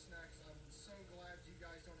hit up the snacks. I'm so glad you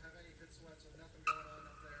guys don't have any pit sweats or nothing going on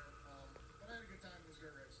up there. But I had a good time. It was a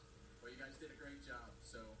good race. Well, you guys did a great job.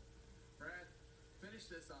 So, Brad, finish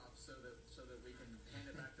this off so that we can hand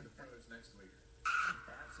it back to the pros next week.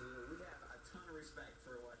 Absolutely. We have a ton of respect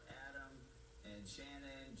for what Adam and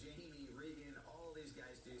Shannon, Jamie, Regan, all these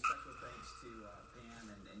guys do. Special thanks to Pam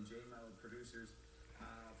and J-Mo, producers,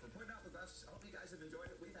 for putting up with us. I hope you guys have enjoyed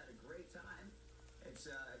it. We've had a great time. It's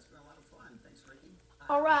been a lot of fun. Thanks, Ricky.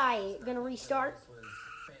 All right, gonna restart. This was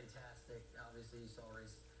fantastic. Obviously, you saw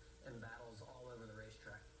race and battles all over the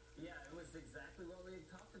racetrack. Yeah, it was exactly what we had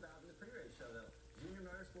talked about in the pre-race show, though. Junior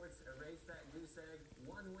Motorsports erased that goose egg.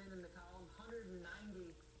 One win in the column, 190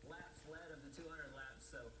 laps led of the 200 laps,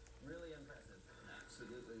 so really impressive.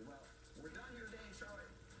 Absolutely. Well, we're done here today in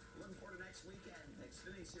Charlotte. Looking forward to next weekend. The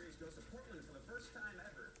Xfinity Series goes to Portland for the first time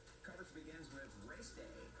ever. Coverage begins with race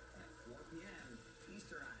day at 4 p.m.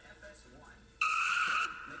 Eastern on FS1.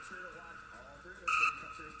 Make sure to watch all three of the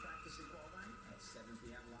Cup Series practice and qualifying at 7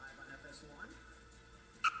 p.m. live on FS1.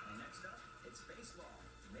 And next up, it's baseball.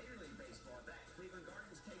 Major League Baseball at that. Cleveland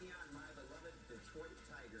Guardians taking on my beloved Detroit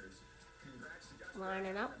Tigers. Congrats to Josh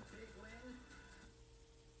Lining Bell up. on a big win.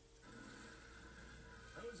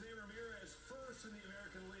 Jose Ramirez first in the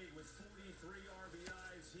American League with 43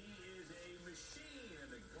 RBIs. He is a machine,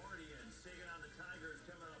 and the Guardians taking on the Tigers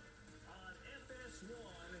coming up on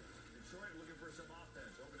FS1. Detroit looking for some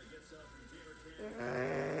offense, hoping to get some from Jimmer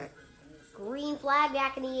Cannon. Green flag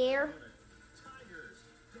back in the air. Tigers,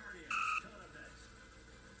 Guardians, coming up next.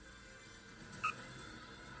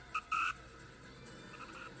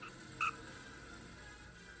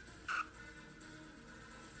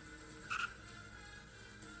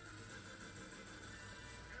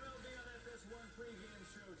 MLB on FS1 pregame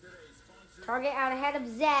show today, sponsored Target out ahead of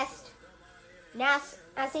Zest. Nas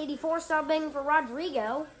S84 subbing for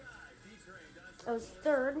Rodrigo. That was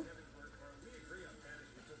third.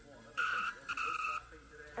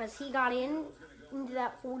 As he got into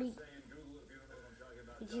that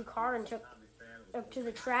 42 car and took up to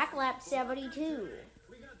the track, lap 72.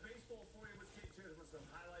 We got baseball for you with Kate Chittis with some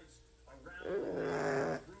highlights around the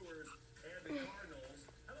Brewers and the Cardinals.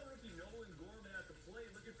 How about rookie Nolan Gorman at the plate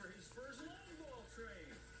looking for his first long ball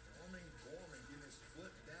trade? Gorman getting his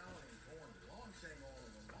foot down and going long chain on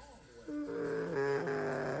him a long way.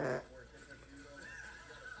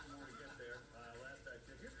 More to get there. Last I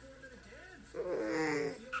checked, here's Gorman again.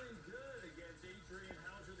 Feeling good against Adrian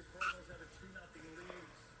Hauser. The Cardinals have a 2-0 lead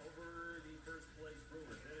over the first place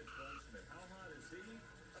Brewers. Then it's Goldschmidt. How hot is he?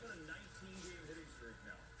 How about a 19-game hitting streak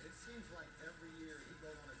now? It seems like every year he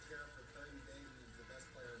goes on a tear for 30 days and he's the best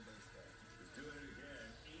player in baseball. He's doing it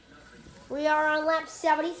again. 8-0. We are on lap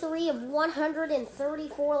 73 of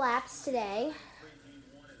 134 laps today. 3-1 in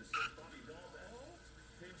the sixth. Bobby Dalbec.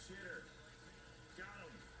 Pinch hitter. Got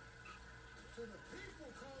him. To the people,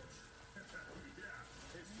 coach. Yeah.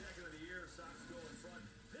 His second of the year. Sox go in front.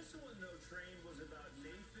 This one, though, train was about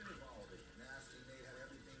Nathan Eovaldi. Nasty Nate had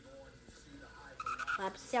everything going. You see the high velocity.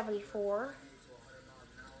 Lap 74. 80 to 100 miles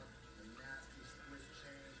an hour. The nasty split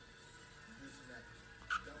change. Using that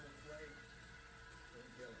double play.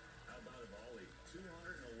 Couldn't kill it. How about Eovaldi?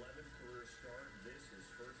 211 career start. This is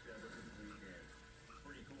first ever complete game.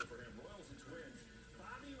 Pretty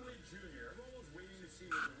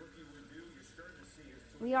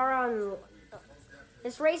are on.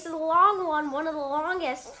 This race is a long one of the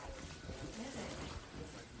longest.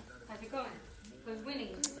 How's it going? Who's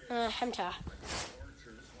winning? Hunter.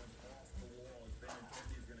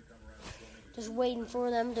 Just waiting for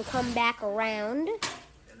them to come back around.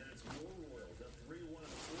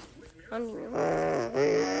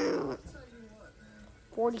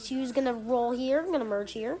 42 is gonna roll here. Gonna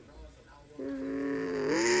merge here.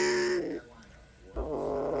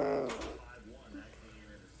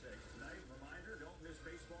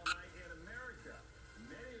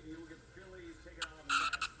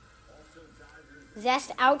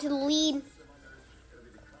 Zest out to the lead.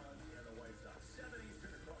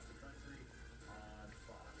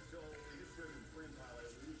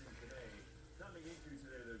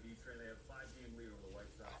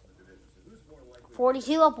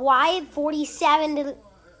 .42 up wide, 47 to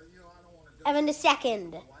Evan to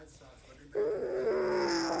second.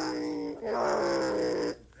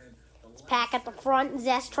 Pack at the front,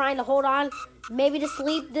 Zest trying to hold on, maybe to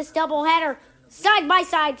sleep this doubleheader. Side by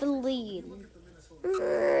side for the lead.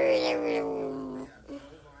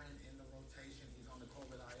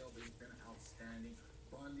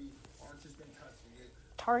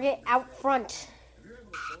 Target out front.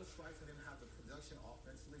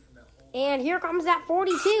 And here comes that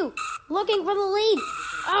 42, looking for the lead.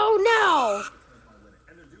 Oh no!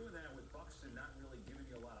 And they're doing that with Buxton not really giving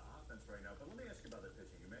you a lot of offense right now. But let me ask you about their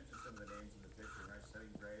pitching. You mentioned some of the names in the pitcher. Nice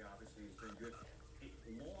setting Gray, obviously, has been good.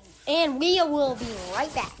 And we will be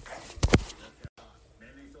right back.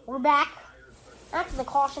 We're back. After the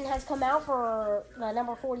caution has come out for the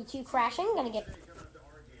number 42 crashing. Gonna get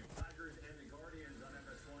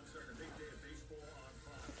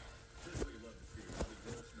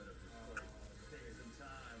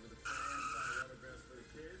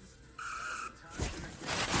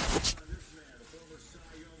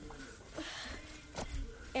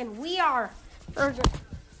and we are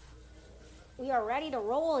ready to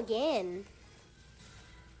roll again.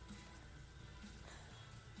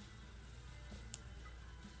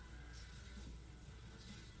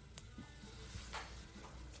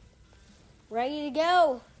 Ready to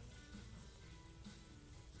go.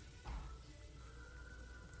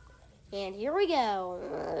 And here we go.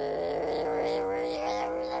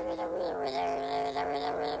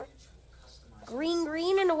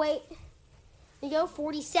 Green, and away. You go,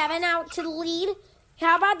 47 out to the lead.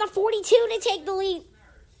 How about the 42 to take the lead?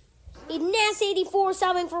 Ignace 84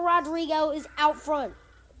 subbing for Rodrigo is out front.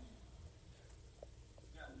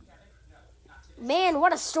 Man,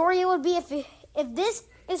 what a story it would be if this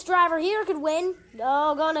driver here could win.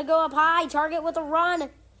 Oh, gonna go up high. Target with a run.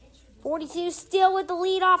 42 still with the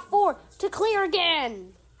lead off 4 to clear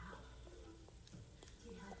again.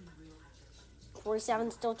 47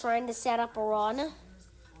 still trying to set up a run.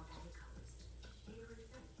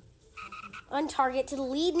 On target to the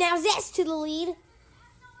lead. Now Zest to the lead.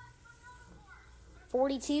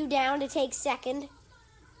 42 down to take second.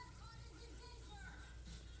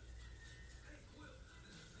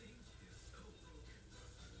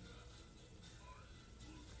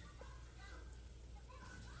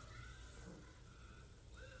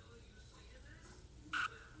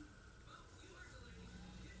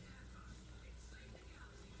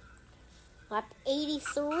 Lap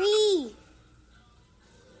 83.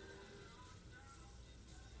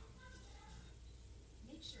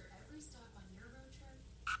 Make sure every stop on your road trip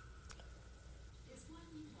is one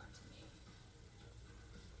you want to make.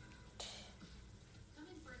 Come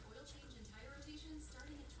in for an oil change and tire rotation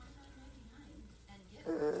starting at $29.99 and get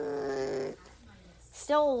a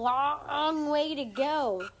Still a long way to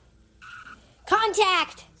go.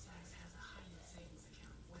 Contact!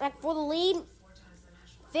 Back for the lead.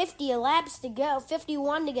 50 laps to go.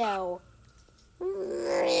 51 to go.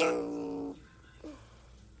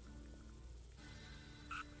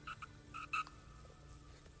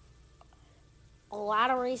 A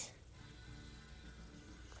lot of race.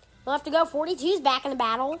 We'll have to go. 42's back in the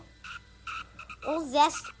battle. Will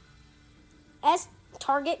Zest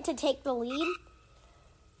target to take the lead.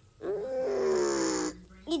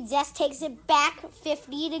 Zest takes it back.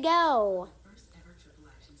 50 to go.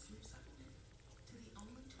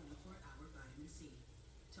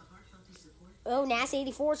 Oh, NAS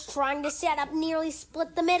 84 is trying to set up, nearly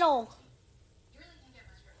split the middle.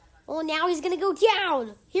 Oh, now he's going to go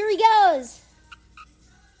down. Here he goes.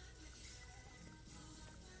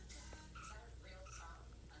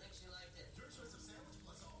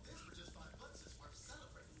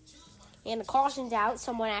 And the caution's out.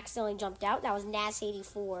 Someone accidentally jumped out. That was NAS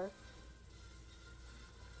 84.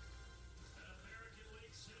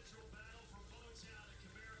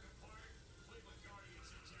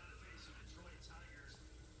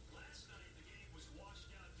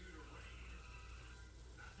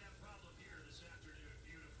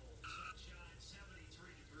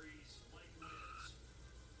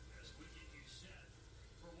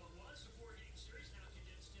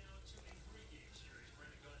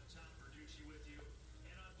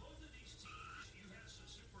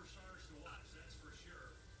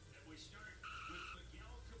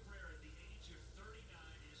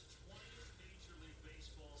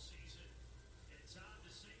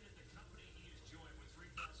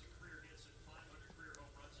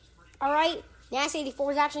 All right, Nash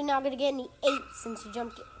 84 is actually now going to get in the 8 since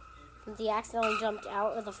he accidentally jumped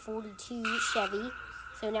out of the 42 Chevy.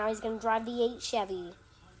 So now he's going to drive the 8 Chevy.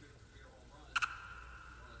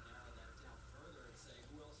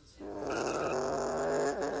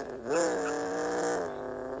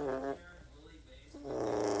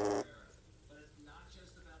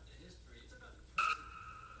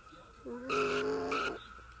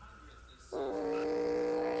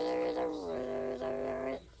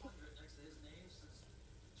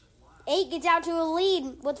 Eight gets out to a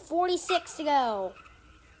lead with 46 to go.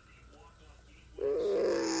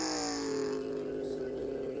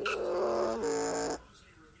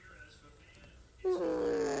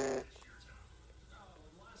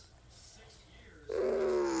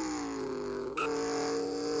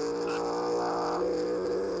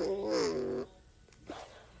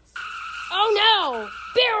 Oh no!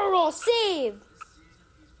 Barrel roll save!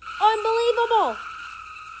 Unbelievable!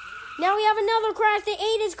 Now we have another crash. The 8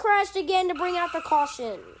 is crashed again to bring out the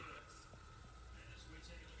caution.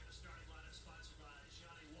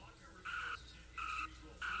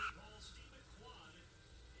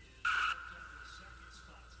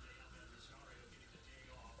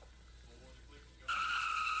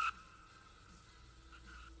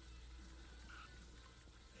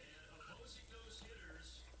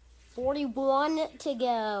 $41 to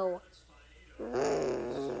go.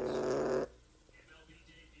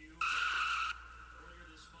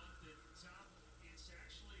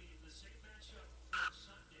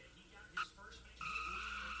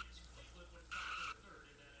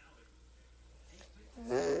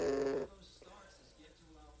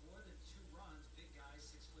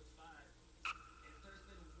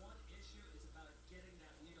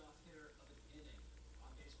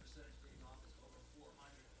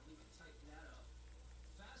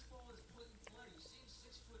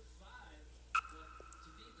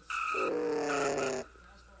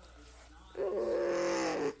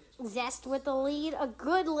 Zest with the lead, a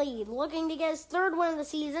good lead, looking to get his 3rd win of the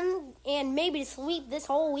season and maybe to sweep this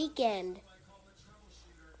whole weekend.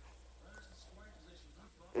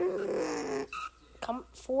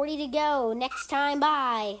 40 to go, next time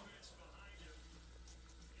by.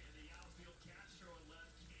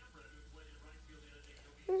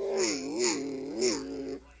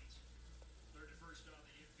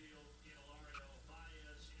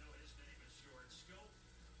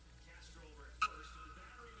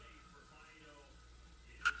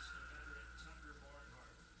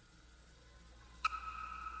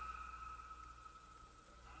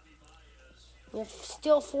 We have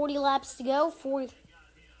still 40 laps to go. 40.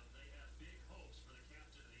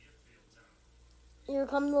 Here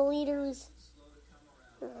come the leaders.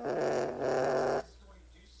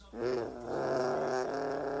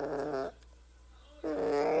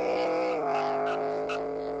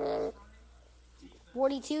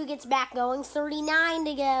 $42 gets back going. 39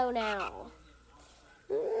 to go now.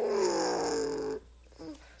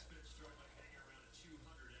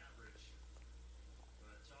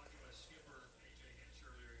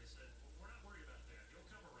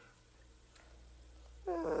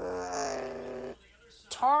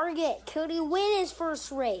 Target, could he win his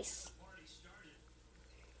first race?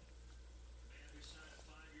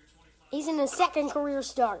 He's in his 2nd career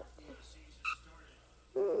start.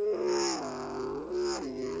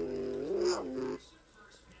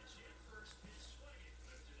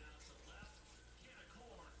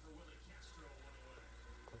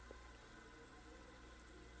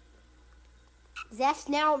 Zest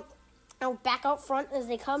now back out front as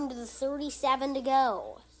they come to the 37 to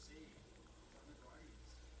go.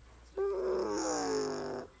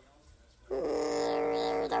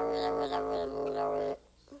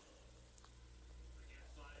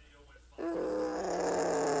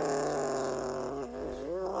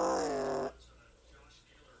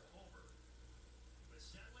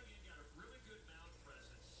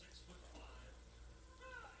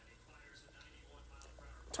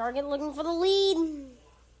 Target looking for the lead.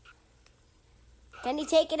 Can he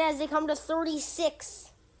take it as they come to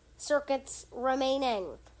 36 circuits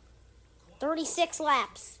remaining? 36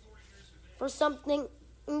 laps for something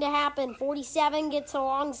to happen. 47 gets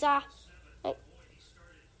alongside.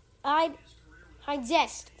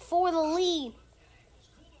 Zest for the lead.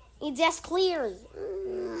 Zest clears.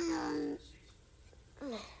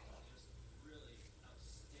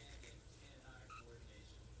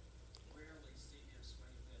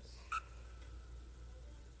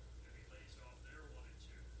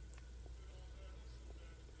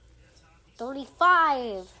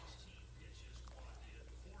 $35.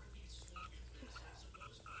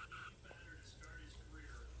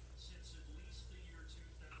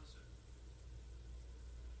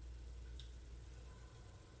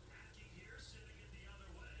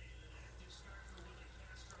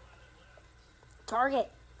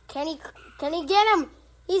 Target. Can he get him?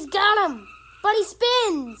 He's got him. But he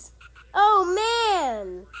spins. Oh,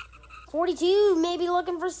 man. 42 maybe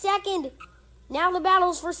looking for second. Now the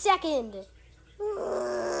battle's for second.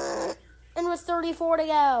 And with 34 to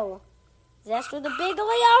go. Zest with a big lead.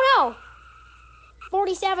 Oh, no.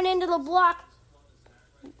 47 into the block.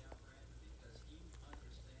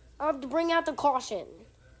 I'll have to bring out the caution.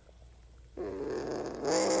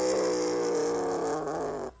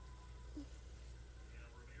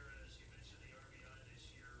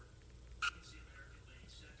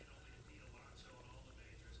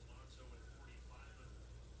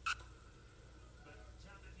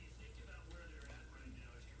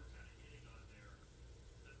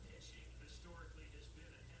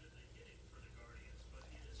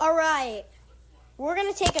 All right, we're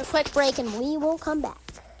going to take a quick break and we will come back.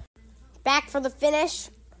 Back for the finish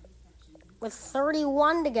with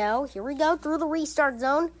 31 to go. Here we go through the restart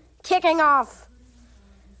zone. Kicking off.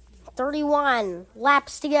 31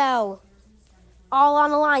 laps to go. All on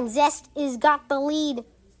the line. Zest is got the lead.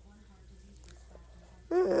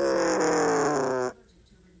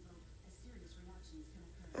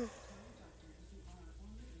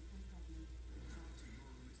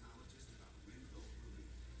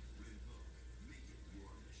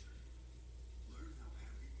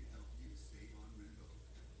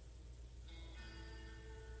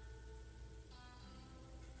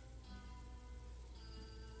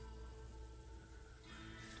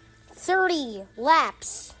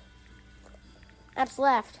 Laps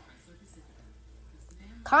left.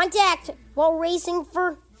 Contact while racing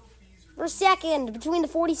for second between the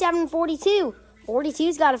 47 and 42.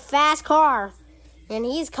 42's got a fast car, and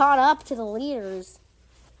he's caught up to the leaders.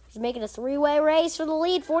 He's making a three-way race for the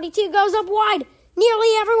lead. 42 goes up wide. Nearly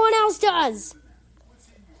everyone else does.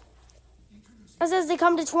 As they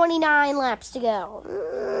come to 29 laps to go.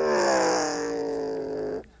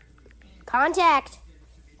 Contact.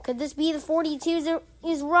 Could this be the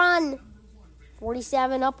 42's run?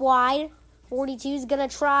 47 up wide. 42's going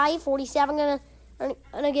to try. 47 going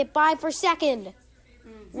to get by for second.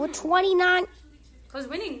 With 29. Who's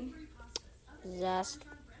winning? Zest,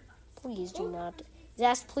 please do not.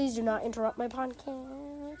 Zest, please do not interrupt my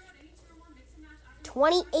podcast.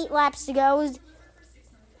 28 laps to go.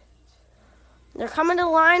 They're coming to the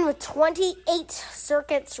line with 28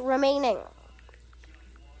 circuits remaining.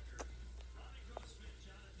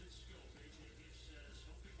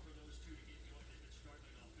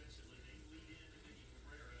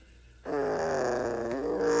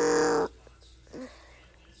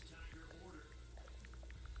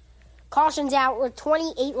 Caution's out with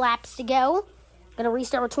 28 laps to go. Gonna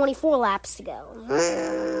restart with 24 laps to go.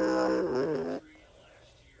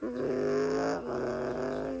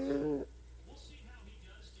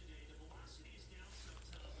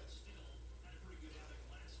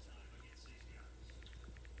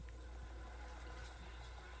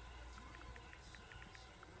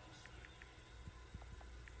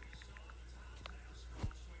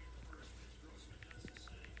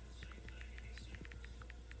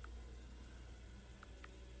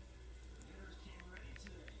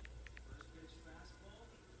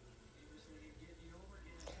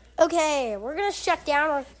 Okay, we're gonna shut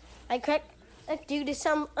down due to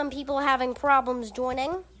some people having problems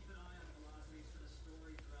joining.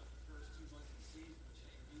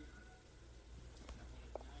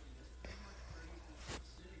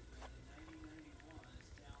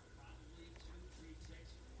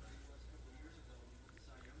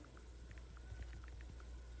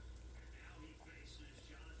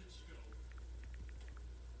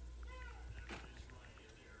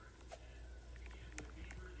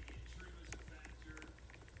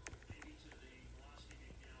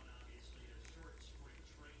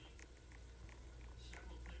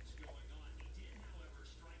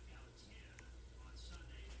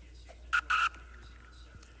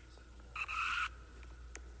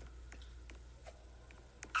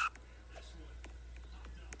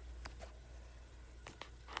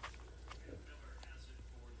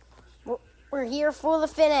 We're here for the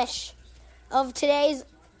finish of today's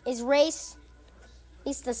race. At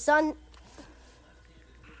least the sun.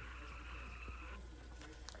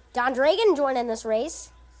 Don Dragon joining this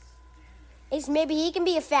race. At least maybe he can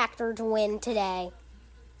be a factor to win today.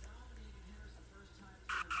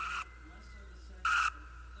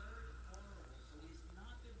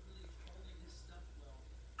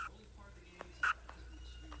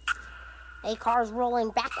 A car's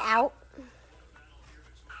rolling back out.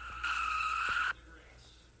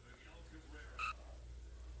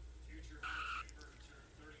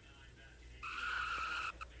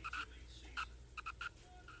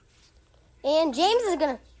 And James is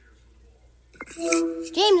gonna.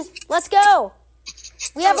 James, let's go.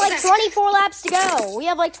 We have like 24 laps to go. We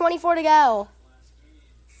have like 24 to go.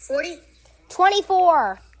 40?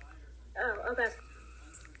 24. Oh, okay.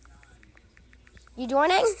 You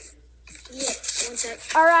joining? Yeah, 1 sec.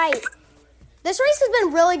 All right. This race has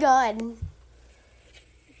been really good.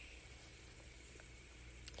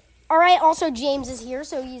 All right, also James is here,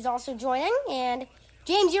 so he's also joining. And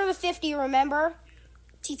James, you're the 50, remember?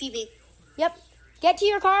 TPB. Yep. Get to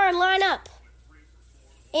your car and line up.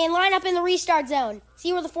 And line up in the restart zone.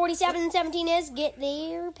 See where the 47 and 17 is? Get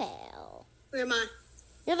there, pal. Where am I?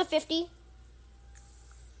 You're the 50.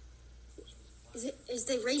 Is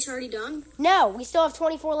the race already done? No, we still have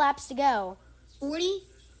 24 laps to go. 40?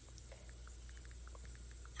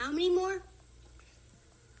 How many more?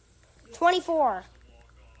 24.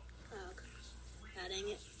 Oh, okay. God dang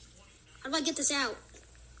it. How do I get this out?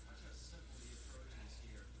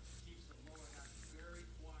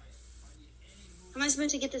 How am I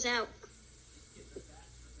supposed to get this out?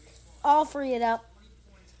 I'll free it up.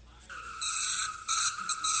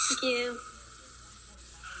 Thank you.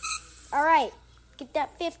 All right. Get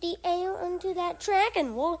that 50 onto that track,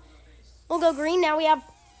 and we'll go green. Now we have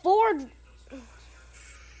 4. Will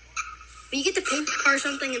you get the pink car or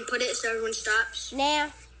something and put it so everyone stops? Nah.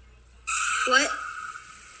 What?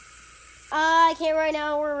 I can't right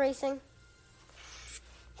now. We're racing.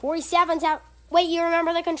 47's out. Wait, you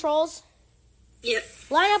remember the controls? Yep.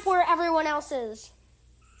 Line up where everyone else is.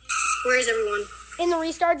 Where is everyone? In the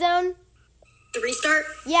restart zone? The restart?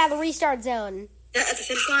 Yeah, the restart zone. At the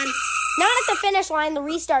finish line? Not at the finish line, the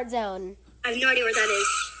restart zone. I have no idea where that is.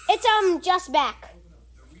 It's just back.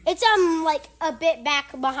 It's like a bit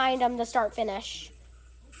back behind the start finish.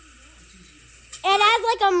 It has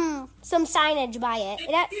like some signage by it.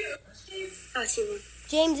 I see one.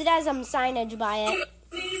 James, it has signage by it.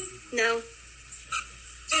 No.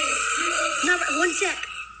 No, 1 sec.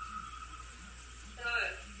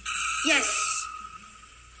 Yes.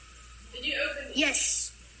 Did you open it?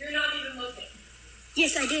 Yes. You're not even looking.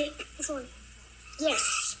 Yes, I did. Before.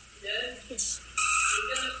 Yes. You did? Yes.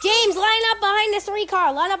 James, line up behind the 3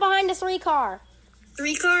 car. Line up behind the 3 car.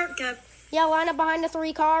 3 car? Okay. Yeah, line up behind the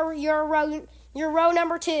 3 car. You're row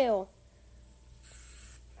number 2.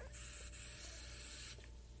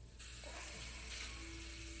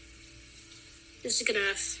 This is good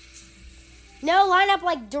enough. No, line up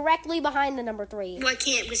like directly behind the number 3. Well, I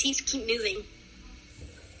can't because he's keep moving.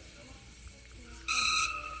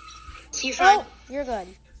 So you're fine. Oh, you're good.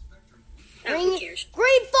 Oh, who cares?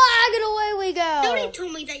 Green flag and away we go. Nobody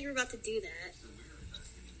told me that you were about to do that.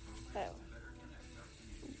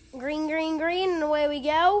 Oh. Green, green, green, and away we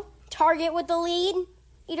go. Target with the lead.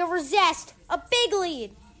 Eat over Zest. A big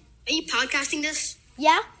lead. Are you podcasting this?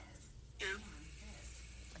 Yeah? No.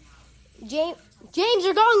 James,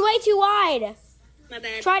 you're going way too wide. My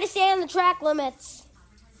bad. Try to stay on the track limits.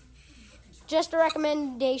 Just a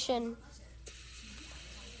recommendation.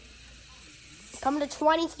 Come to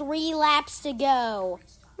 23 laps to go.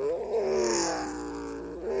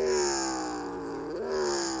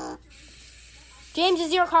 James,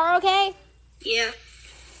 is your car okay? Yeah.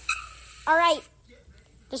 All right.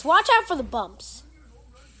 Just watch out for the bumps.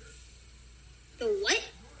 The what?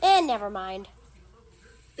 And never mind.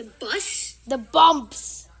 The bus? The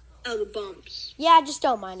bumps. Oh, the bumps. Yeah, just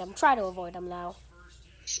don't mind them. Try to avoid them, though.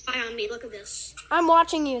 Spy on me. Look at this. I'm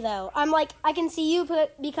watching you, though. I can see you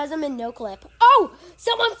because I'm in no clip. Oh!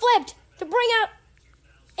 Someone flipped to bring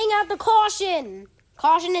out the caution.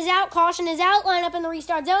 Caution is out. Caution is out. Line up in the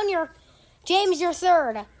restart zone. James, you're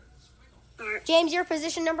third. All right. James, you're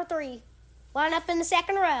position number 3. Line up in the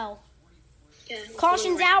second row. Yeah,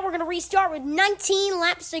 Caution's out. We're going to restart with 19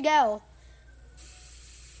 laps to go.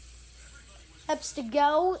 Laps to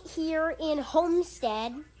go here in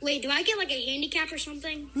Homestead. Wait, do I get like a handicap or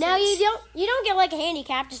something? No, you don't. You don't get like a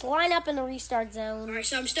handicap. Just line up in the restart zone. All right,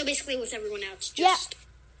 so I'm still basically with everyone else. Yeah,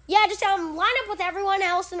 just line up with everyone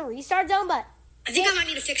else in the restart zone. But I think I might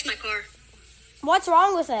need to fix my car. What's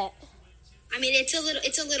wrong with it? I mean, it's a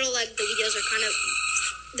little like the wheels are kind of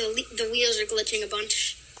the wheels are glitching a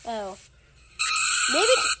bunch. Oh, maybe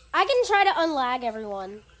I can try to unlag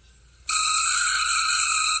everyone.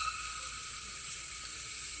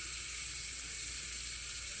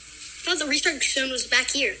 I thought the restart zone was back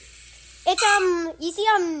here. It's you see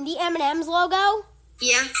the M&M's logo?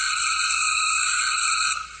 Yeah.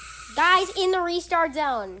 Guys in the restart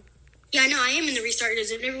zone. Yeah, I know. I am in the restart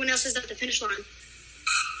zone. Everyone else is at the finish line.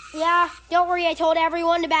 Yeah, don't worry. I told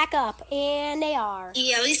everyone to back up, and they are.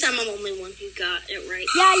 Yeah, at least I'm the only one who got it right.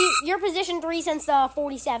 Yeah, you're position 3 since the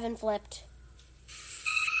 47 flipped.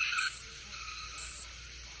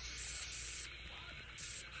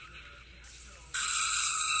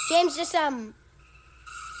 James, just and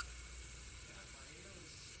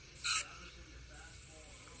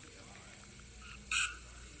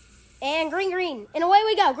green, and away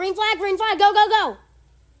we go. Green flag, go.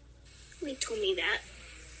 They told me that.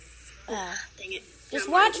 Dang it. Just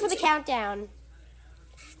No, watch for the countdown.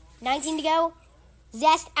 19 to go.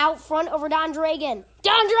 Zest out front over Don Dragon.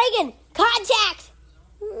 Don Dragon, contact.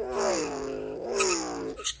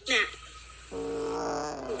 Snap.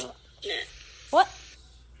 What?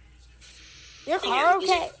 Your car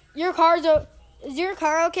okay? Is your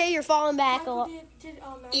car okay? You're falling back a lot.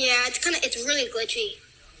 Yeah, it's really glitchy.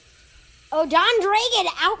 Oh, Don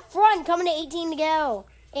Dragon out front, coming to 18 to go.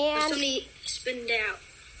 And Somebody spinned out.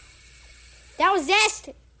 that was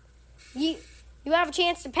Zest. You have a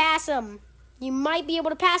chance to pass him. You might be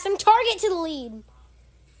able to pass him. Target to the lead.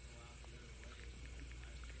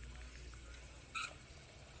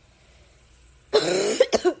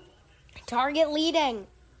 Target leading.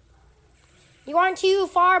 You aren't too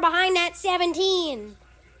far behind that 17.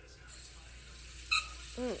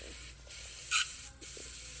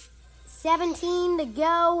 17 to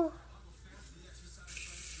go.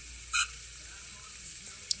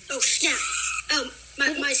 Oh, snap. Oh,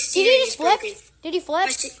 my Did steering he is just flip? broken. Did he flip?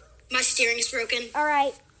 My steering is broken. All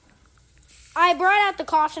right. I brought out the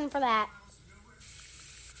caution for that.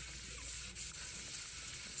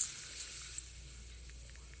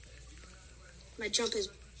 My jump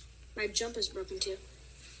is broken too.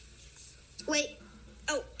 Wait.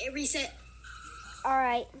 Oh, it reset. All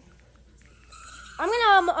right. I'm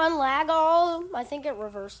gonna unlag all. I think it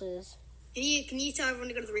reverses. Can you tell everyone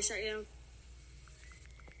to go to the restart now?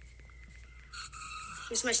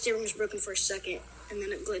 Because my steering was broken for a second, and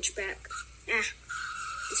then it glitched back.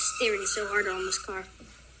 The steering is so hard on this car.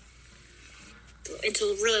 It's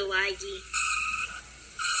really laggy.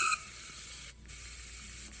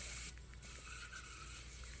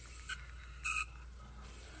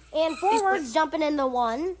 And forward's jumping into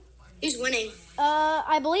one. Who's winning?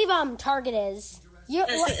 I believe Target is. Wait,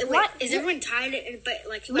 is everyone tied? But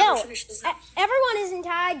like whoever No, finishes. everyone isn't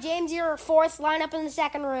tied. James, you're fourth. Line up in the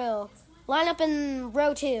second row. Line up in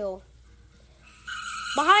row 2.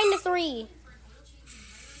 Behind the 3.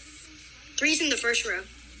 3's in the first row.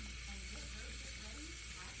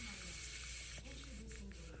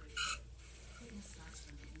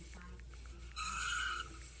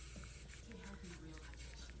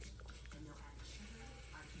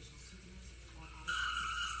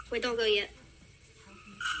 Wait, don't go yet.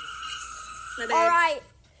 My bad. All right,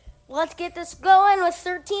 let's get this going with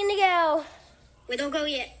 13 to go. Wait, don't go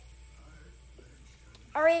yet.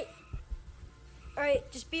 All right,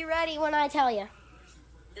 just be ready when I tell you.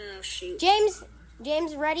 Oh, shoot. James,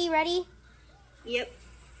 ready? Yep.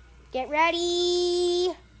 Get ready.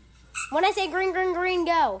 When I say green,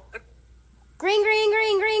 go. Green.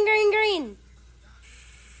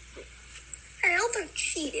 I hope I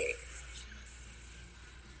cheated.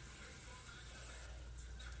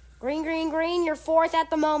 Green, you're fourth at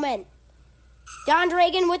the moment. Don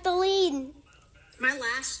Dragon with the lead. Am I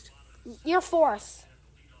last? You're fourth.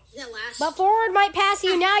 Is that last? But forward might pass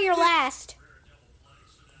you. Now you're last.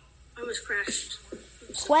 I almost crashed.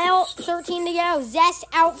 13 to go. Zest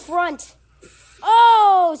out front.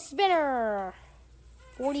 Oh, spinner.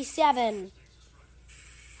 47.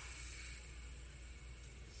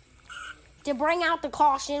 To bring out the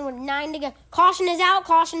caution with 9 to go. Caution is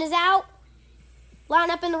out. Line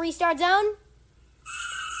up in the restart zone.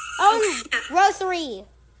 Oh,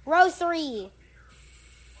 row 3.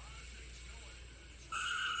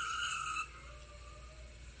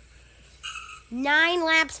 Nine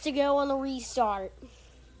laps to go on the restart.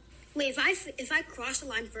 Wait, if I cross the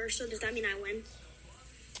line first, so does that mean I win?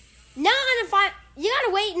 Not on the you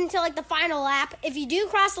gotta wait until like the final lap. If you do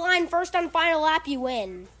cross the line first on the final lap, you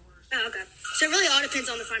win. Oh, okay. So it really all depends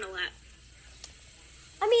on the final lap.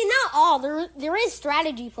 I mean, not all. There is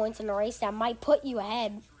strategy points in the race that might put you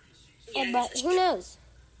ahead. Yeah, But who knows?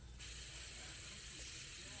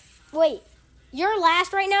 Wait, you're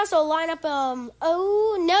last right now, so line up,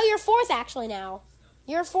 oh, no, you're fourth actually now.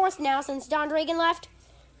 You're fourth now since Don Dragon left.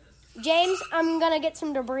 James, I'm gonna get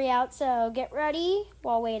some debris out, so get ready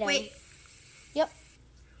while waiting. Wait. Yep.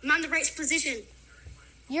 I'm on the right position.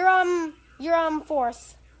 You're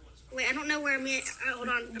fourth. Wait, I don't know where I'm at. Hold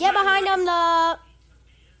on. Get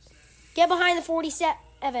behind the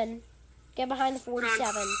 47. Get behind the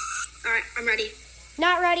 47. All right, I'm ready.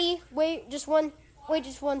 Not ready. Wait just one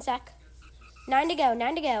sec. 9 to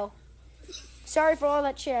go. Sorry for all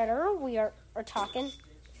that chatter. We are talking.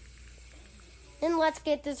 And let's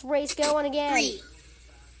get this race going again. 3.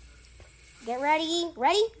 Get ready.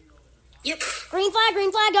 Ready? Yep. Green flag,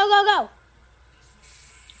 go.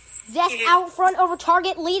 Zest out front over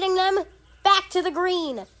target, leading them back to the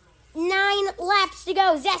green. 9 laps to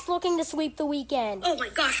go. Zest looking to sweep the weekend. Oh my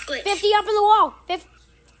gosh, glitch. 50 up in the wall.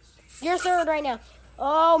 You're third right now.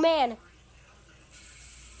 Oh, man.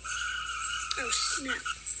 Oh, snap.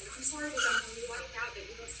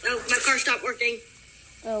 Oh, my car stopped working.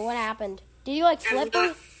 Oh, what happened? Did you, like, flip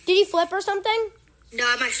forgot. or... Did you flip or something? No,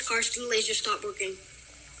 my car's laser stopped working.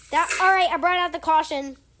 All right, I brought out the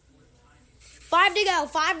caution. 5 to go.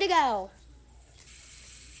 5 to go.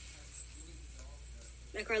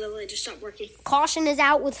 My car literally just stopped working. Caution is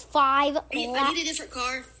out with 5 I need a different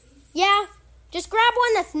car. Yeah, just grab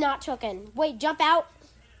one that's not choking. Wait, jump out.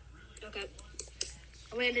 Okay.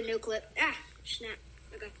 I went into no clip. Ah, snap.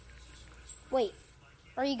 Okay. Wait,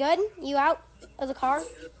 are you good? You out of the car?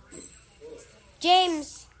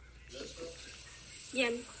 James. Yeah.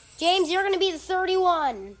 James, you're going to be the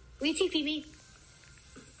 31. Will you TP me?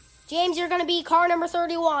 James, you're going to be car number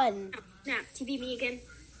 31. Snap. TP me again.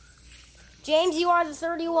 James, you are the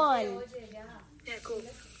 31. Yeah, cool.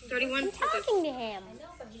 31? I'm talking to him.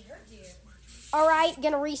 All right,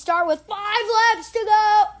 going to restart with 5 laps to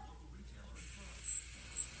go.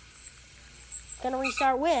 Going to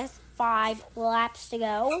restart with 5 laps to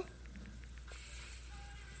go.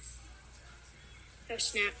 Oh,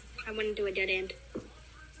 snap. I went into a dead end.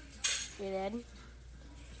 You did.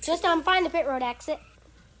 Just find the pit road exit.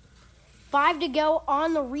 5 to go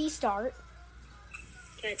on the restart.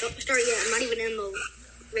 Okay, don't start yet. I'm not even in the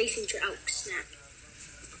racing track. Oh, snap.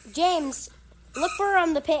 James, look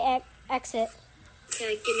for the pit exit.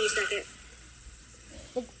 Okay, give me a second.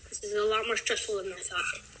 This is a lot more stressful than I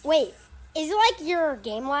thought. Wait, is it like your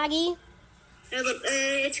game laggy?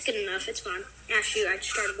 It's good enough. It's fine. Ah, shoot, I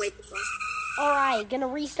just started way too far. All right, gonna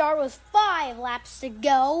restart with 5 laps to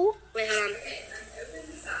go. Wait, hold on.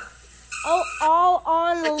 Oh, all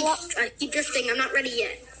on the I keep drifting. I'm not ready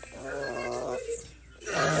yet.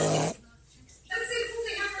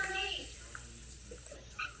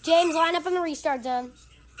 James, line up in the restart zone.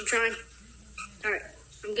 I'm trying. All right,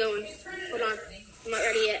 I'm going. Hold on. I'm not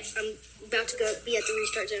ready yet. I'm about to go be at the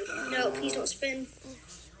restart zone. No, please don't spin.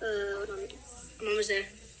 Hold on. I'm almost there.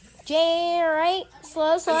 Jay, all right.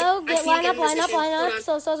 Slow. Get line up.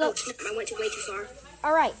 Slow. Oh, snap. I went way too far.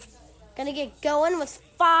 All right. Gonna get going with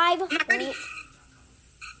 5. I'm not ready.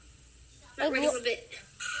 Not ready one bit.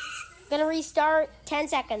 Gonna restart 10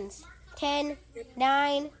 seconds. 10,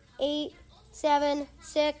 9, 8, 7,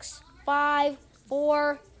 6, 5,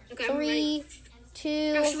 4, Okay, 3,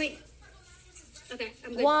 2, Gosh, wait. Okay,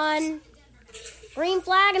 I'm good. 1. Green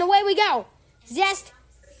flag, and away we go. Zest.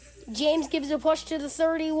 James gives a push to the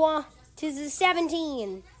 31, to the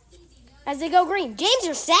 17. As they go green. James,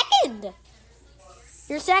 you're second.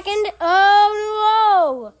 You're second.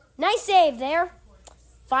 Oh, no. Nice save there.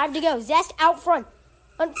 5 to go. Zest out front.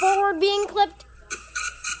 On forward being clipped.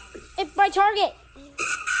 Hit by target.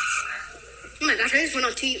 Oh my gosh, I just went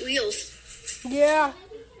on 2 wheels. Yeah.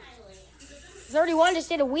 31 just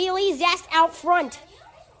did a wheelie. Zest out front.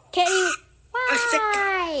 Kenny.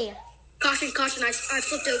 Why? Caution. I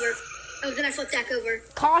flipped over. Oh, then I flipped back over.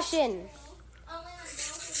 Caution.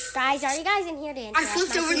 Guys, are you guys in here to I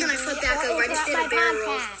flipped over and then I flipped back over. I just did a barrel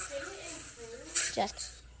roll. Just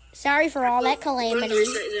sorry for all that calamity.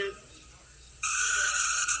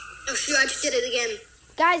 Oh shoot, I just did it again.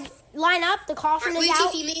 Guys, line up. The caution Will is you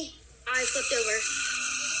out. TP me? I flipped over.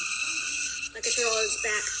 Like I said, all is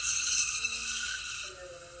back.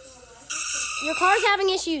 Your car's having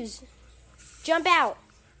issues. Jump out.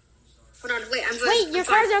 Hold on, wait, Wait, your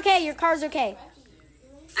car's okay. Your car's okay.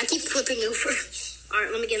 I keep flipping over. All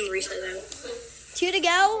right, let me get in the reset then. 2 to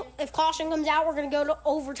go. If caution comes out, we're going to go to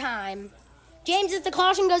overtime. James, if the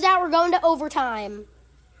caution goes out, we're going to overtime.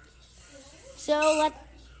 So,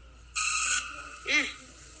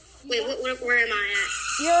 Wait, where am I at?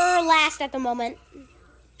 you're last at the moment.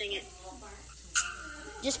 Dang it.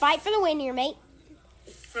 Just fight for the win here, mate.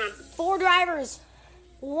 Hold on. 4 drivers.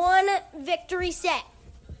 1 victory set.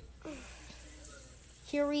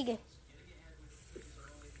 Here we go.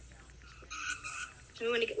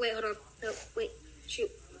 Wait, hold on. No, wait. Shoot.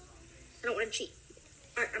 I don't want to cheat.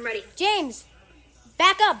 All right, I'm ready. James,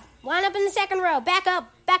 back up. Line up in the second row. Back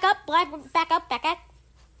up. Back up. Back up.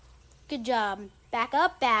 Good job. Back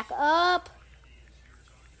up.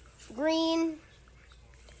 Green.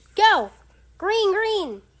 Go.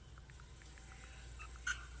 Green.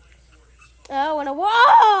 Oh, and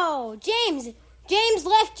whoa! James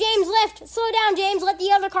left. Slow down, James. Let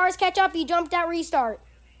the other cars catch up. You jumped that restart.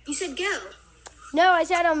 You said go. No, I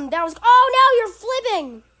said that was. Oh no, you're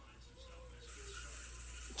flipping.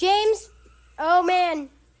 James. Oh man.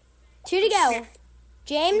 2 to go.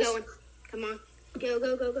 James. I'm going. Come on. Go,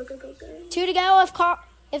 go, go, go, go, go, go. 2 to go.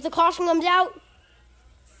 If the caution comes out,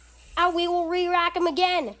 we will re-rack him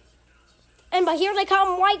again. But here they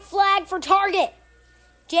come. White flag for target.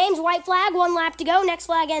 James, white flag. 1 lap to go. Next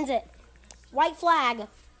flag ends it. White flag.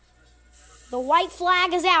 The white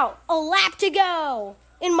flag is out. A lap to go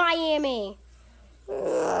in Miami.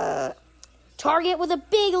 Target with a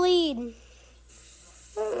big lead.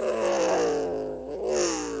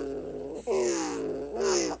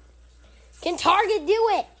 Can Target do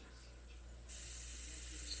it?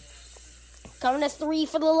 Coming to 3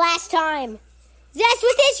 for the last time. Zest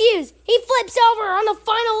with issues. He flips over on the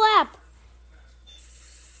final lap.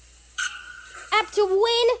 Up to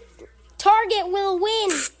win. Target will win.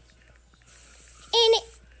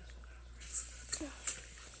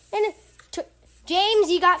 James,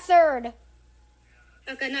 you got 3rd.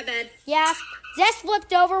 Okay, not bad. Yeah. Zest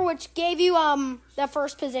flipped over, which gave you the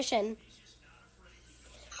 1st position.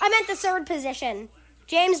 I meant the 3rd position.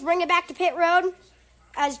 James, bring it back to pit road.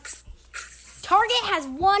 As Target has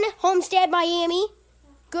won Homestead-Miami.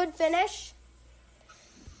 Good finish.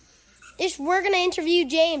 We're going to interview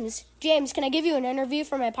James. James, can I give you an interview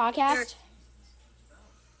for my podcast?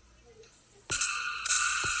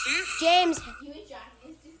 James,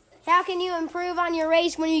 how can you improve on your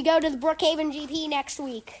race when you go to the Brookhaven GP next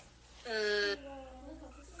week?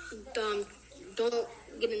 Don't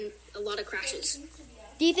get in a lot of crashes.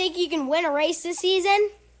 Do you think you can win a race this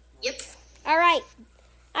season? Yep. All right.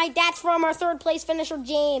 That's from our 3rd place finisher,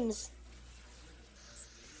 James.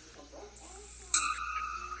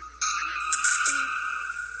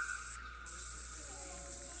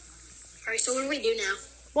 All right, so what do we do now?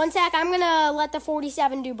 1 sec. I'm going to let the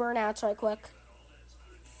 47 do burnouts right quick.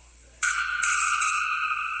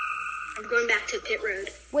 I'm going back to pit road.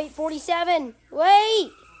 Wait, 47.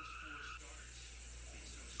 Wait.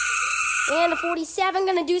 And the 47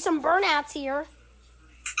 going to do some burnouts here.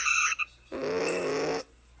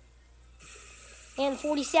 And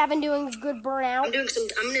 47 doing a good burnout. I'm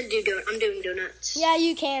doing donuts. Yeah,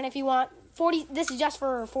 you can if you want. This is just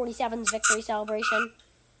for 47's victory celebration.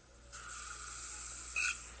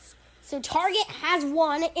 So Target has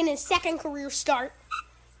won in his 2nd career start.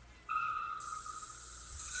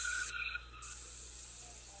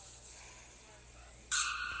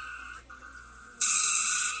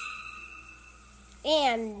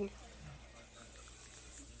 And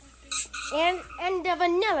end of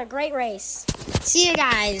another great race. See you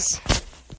guys.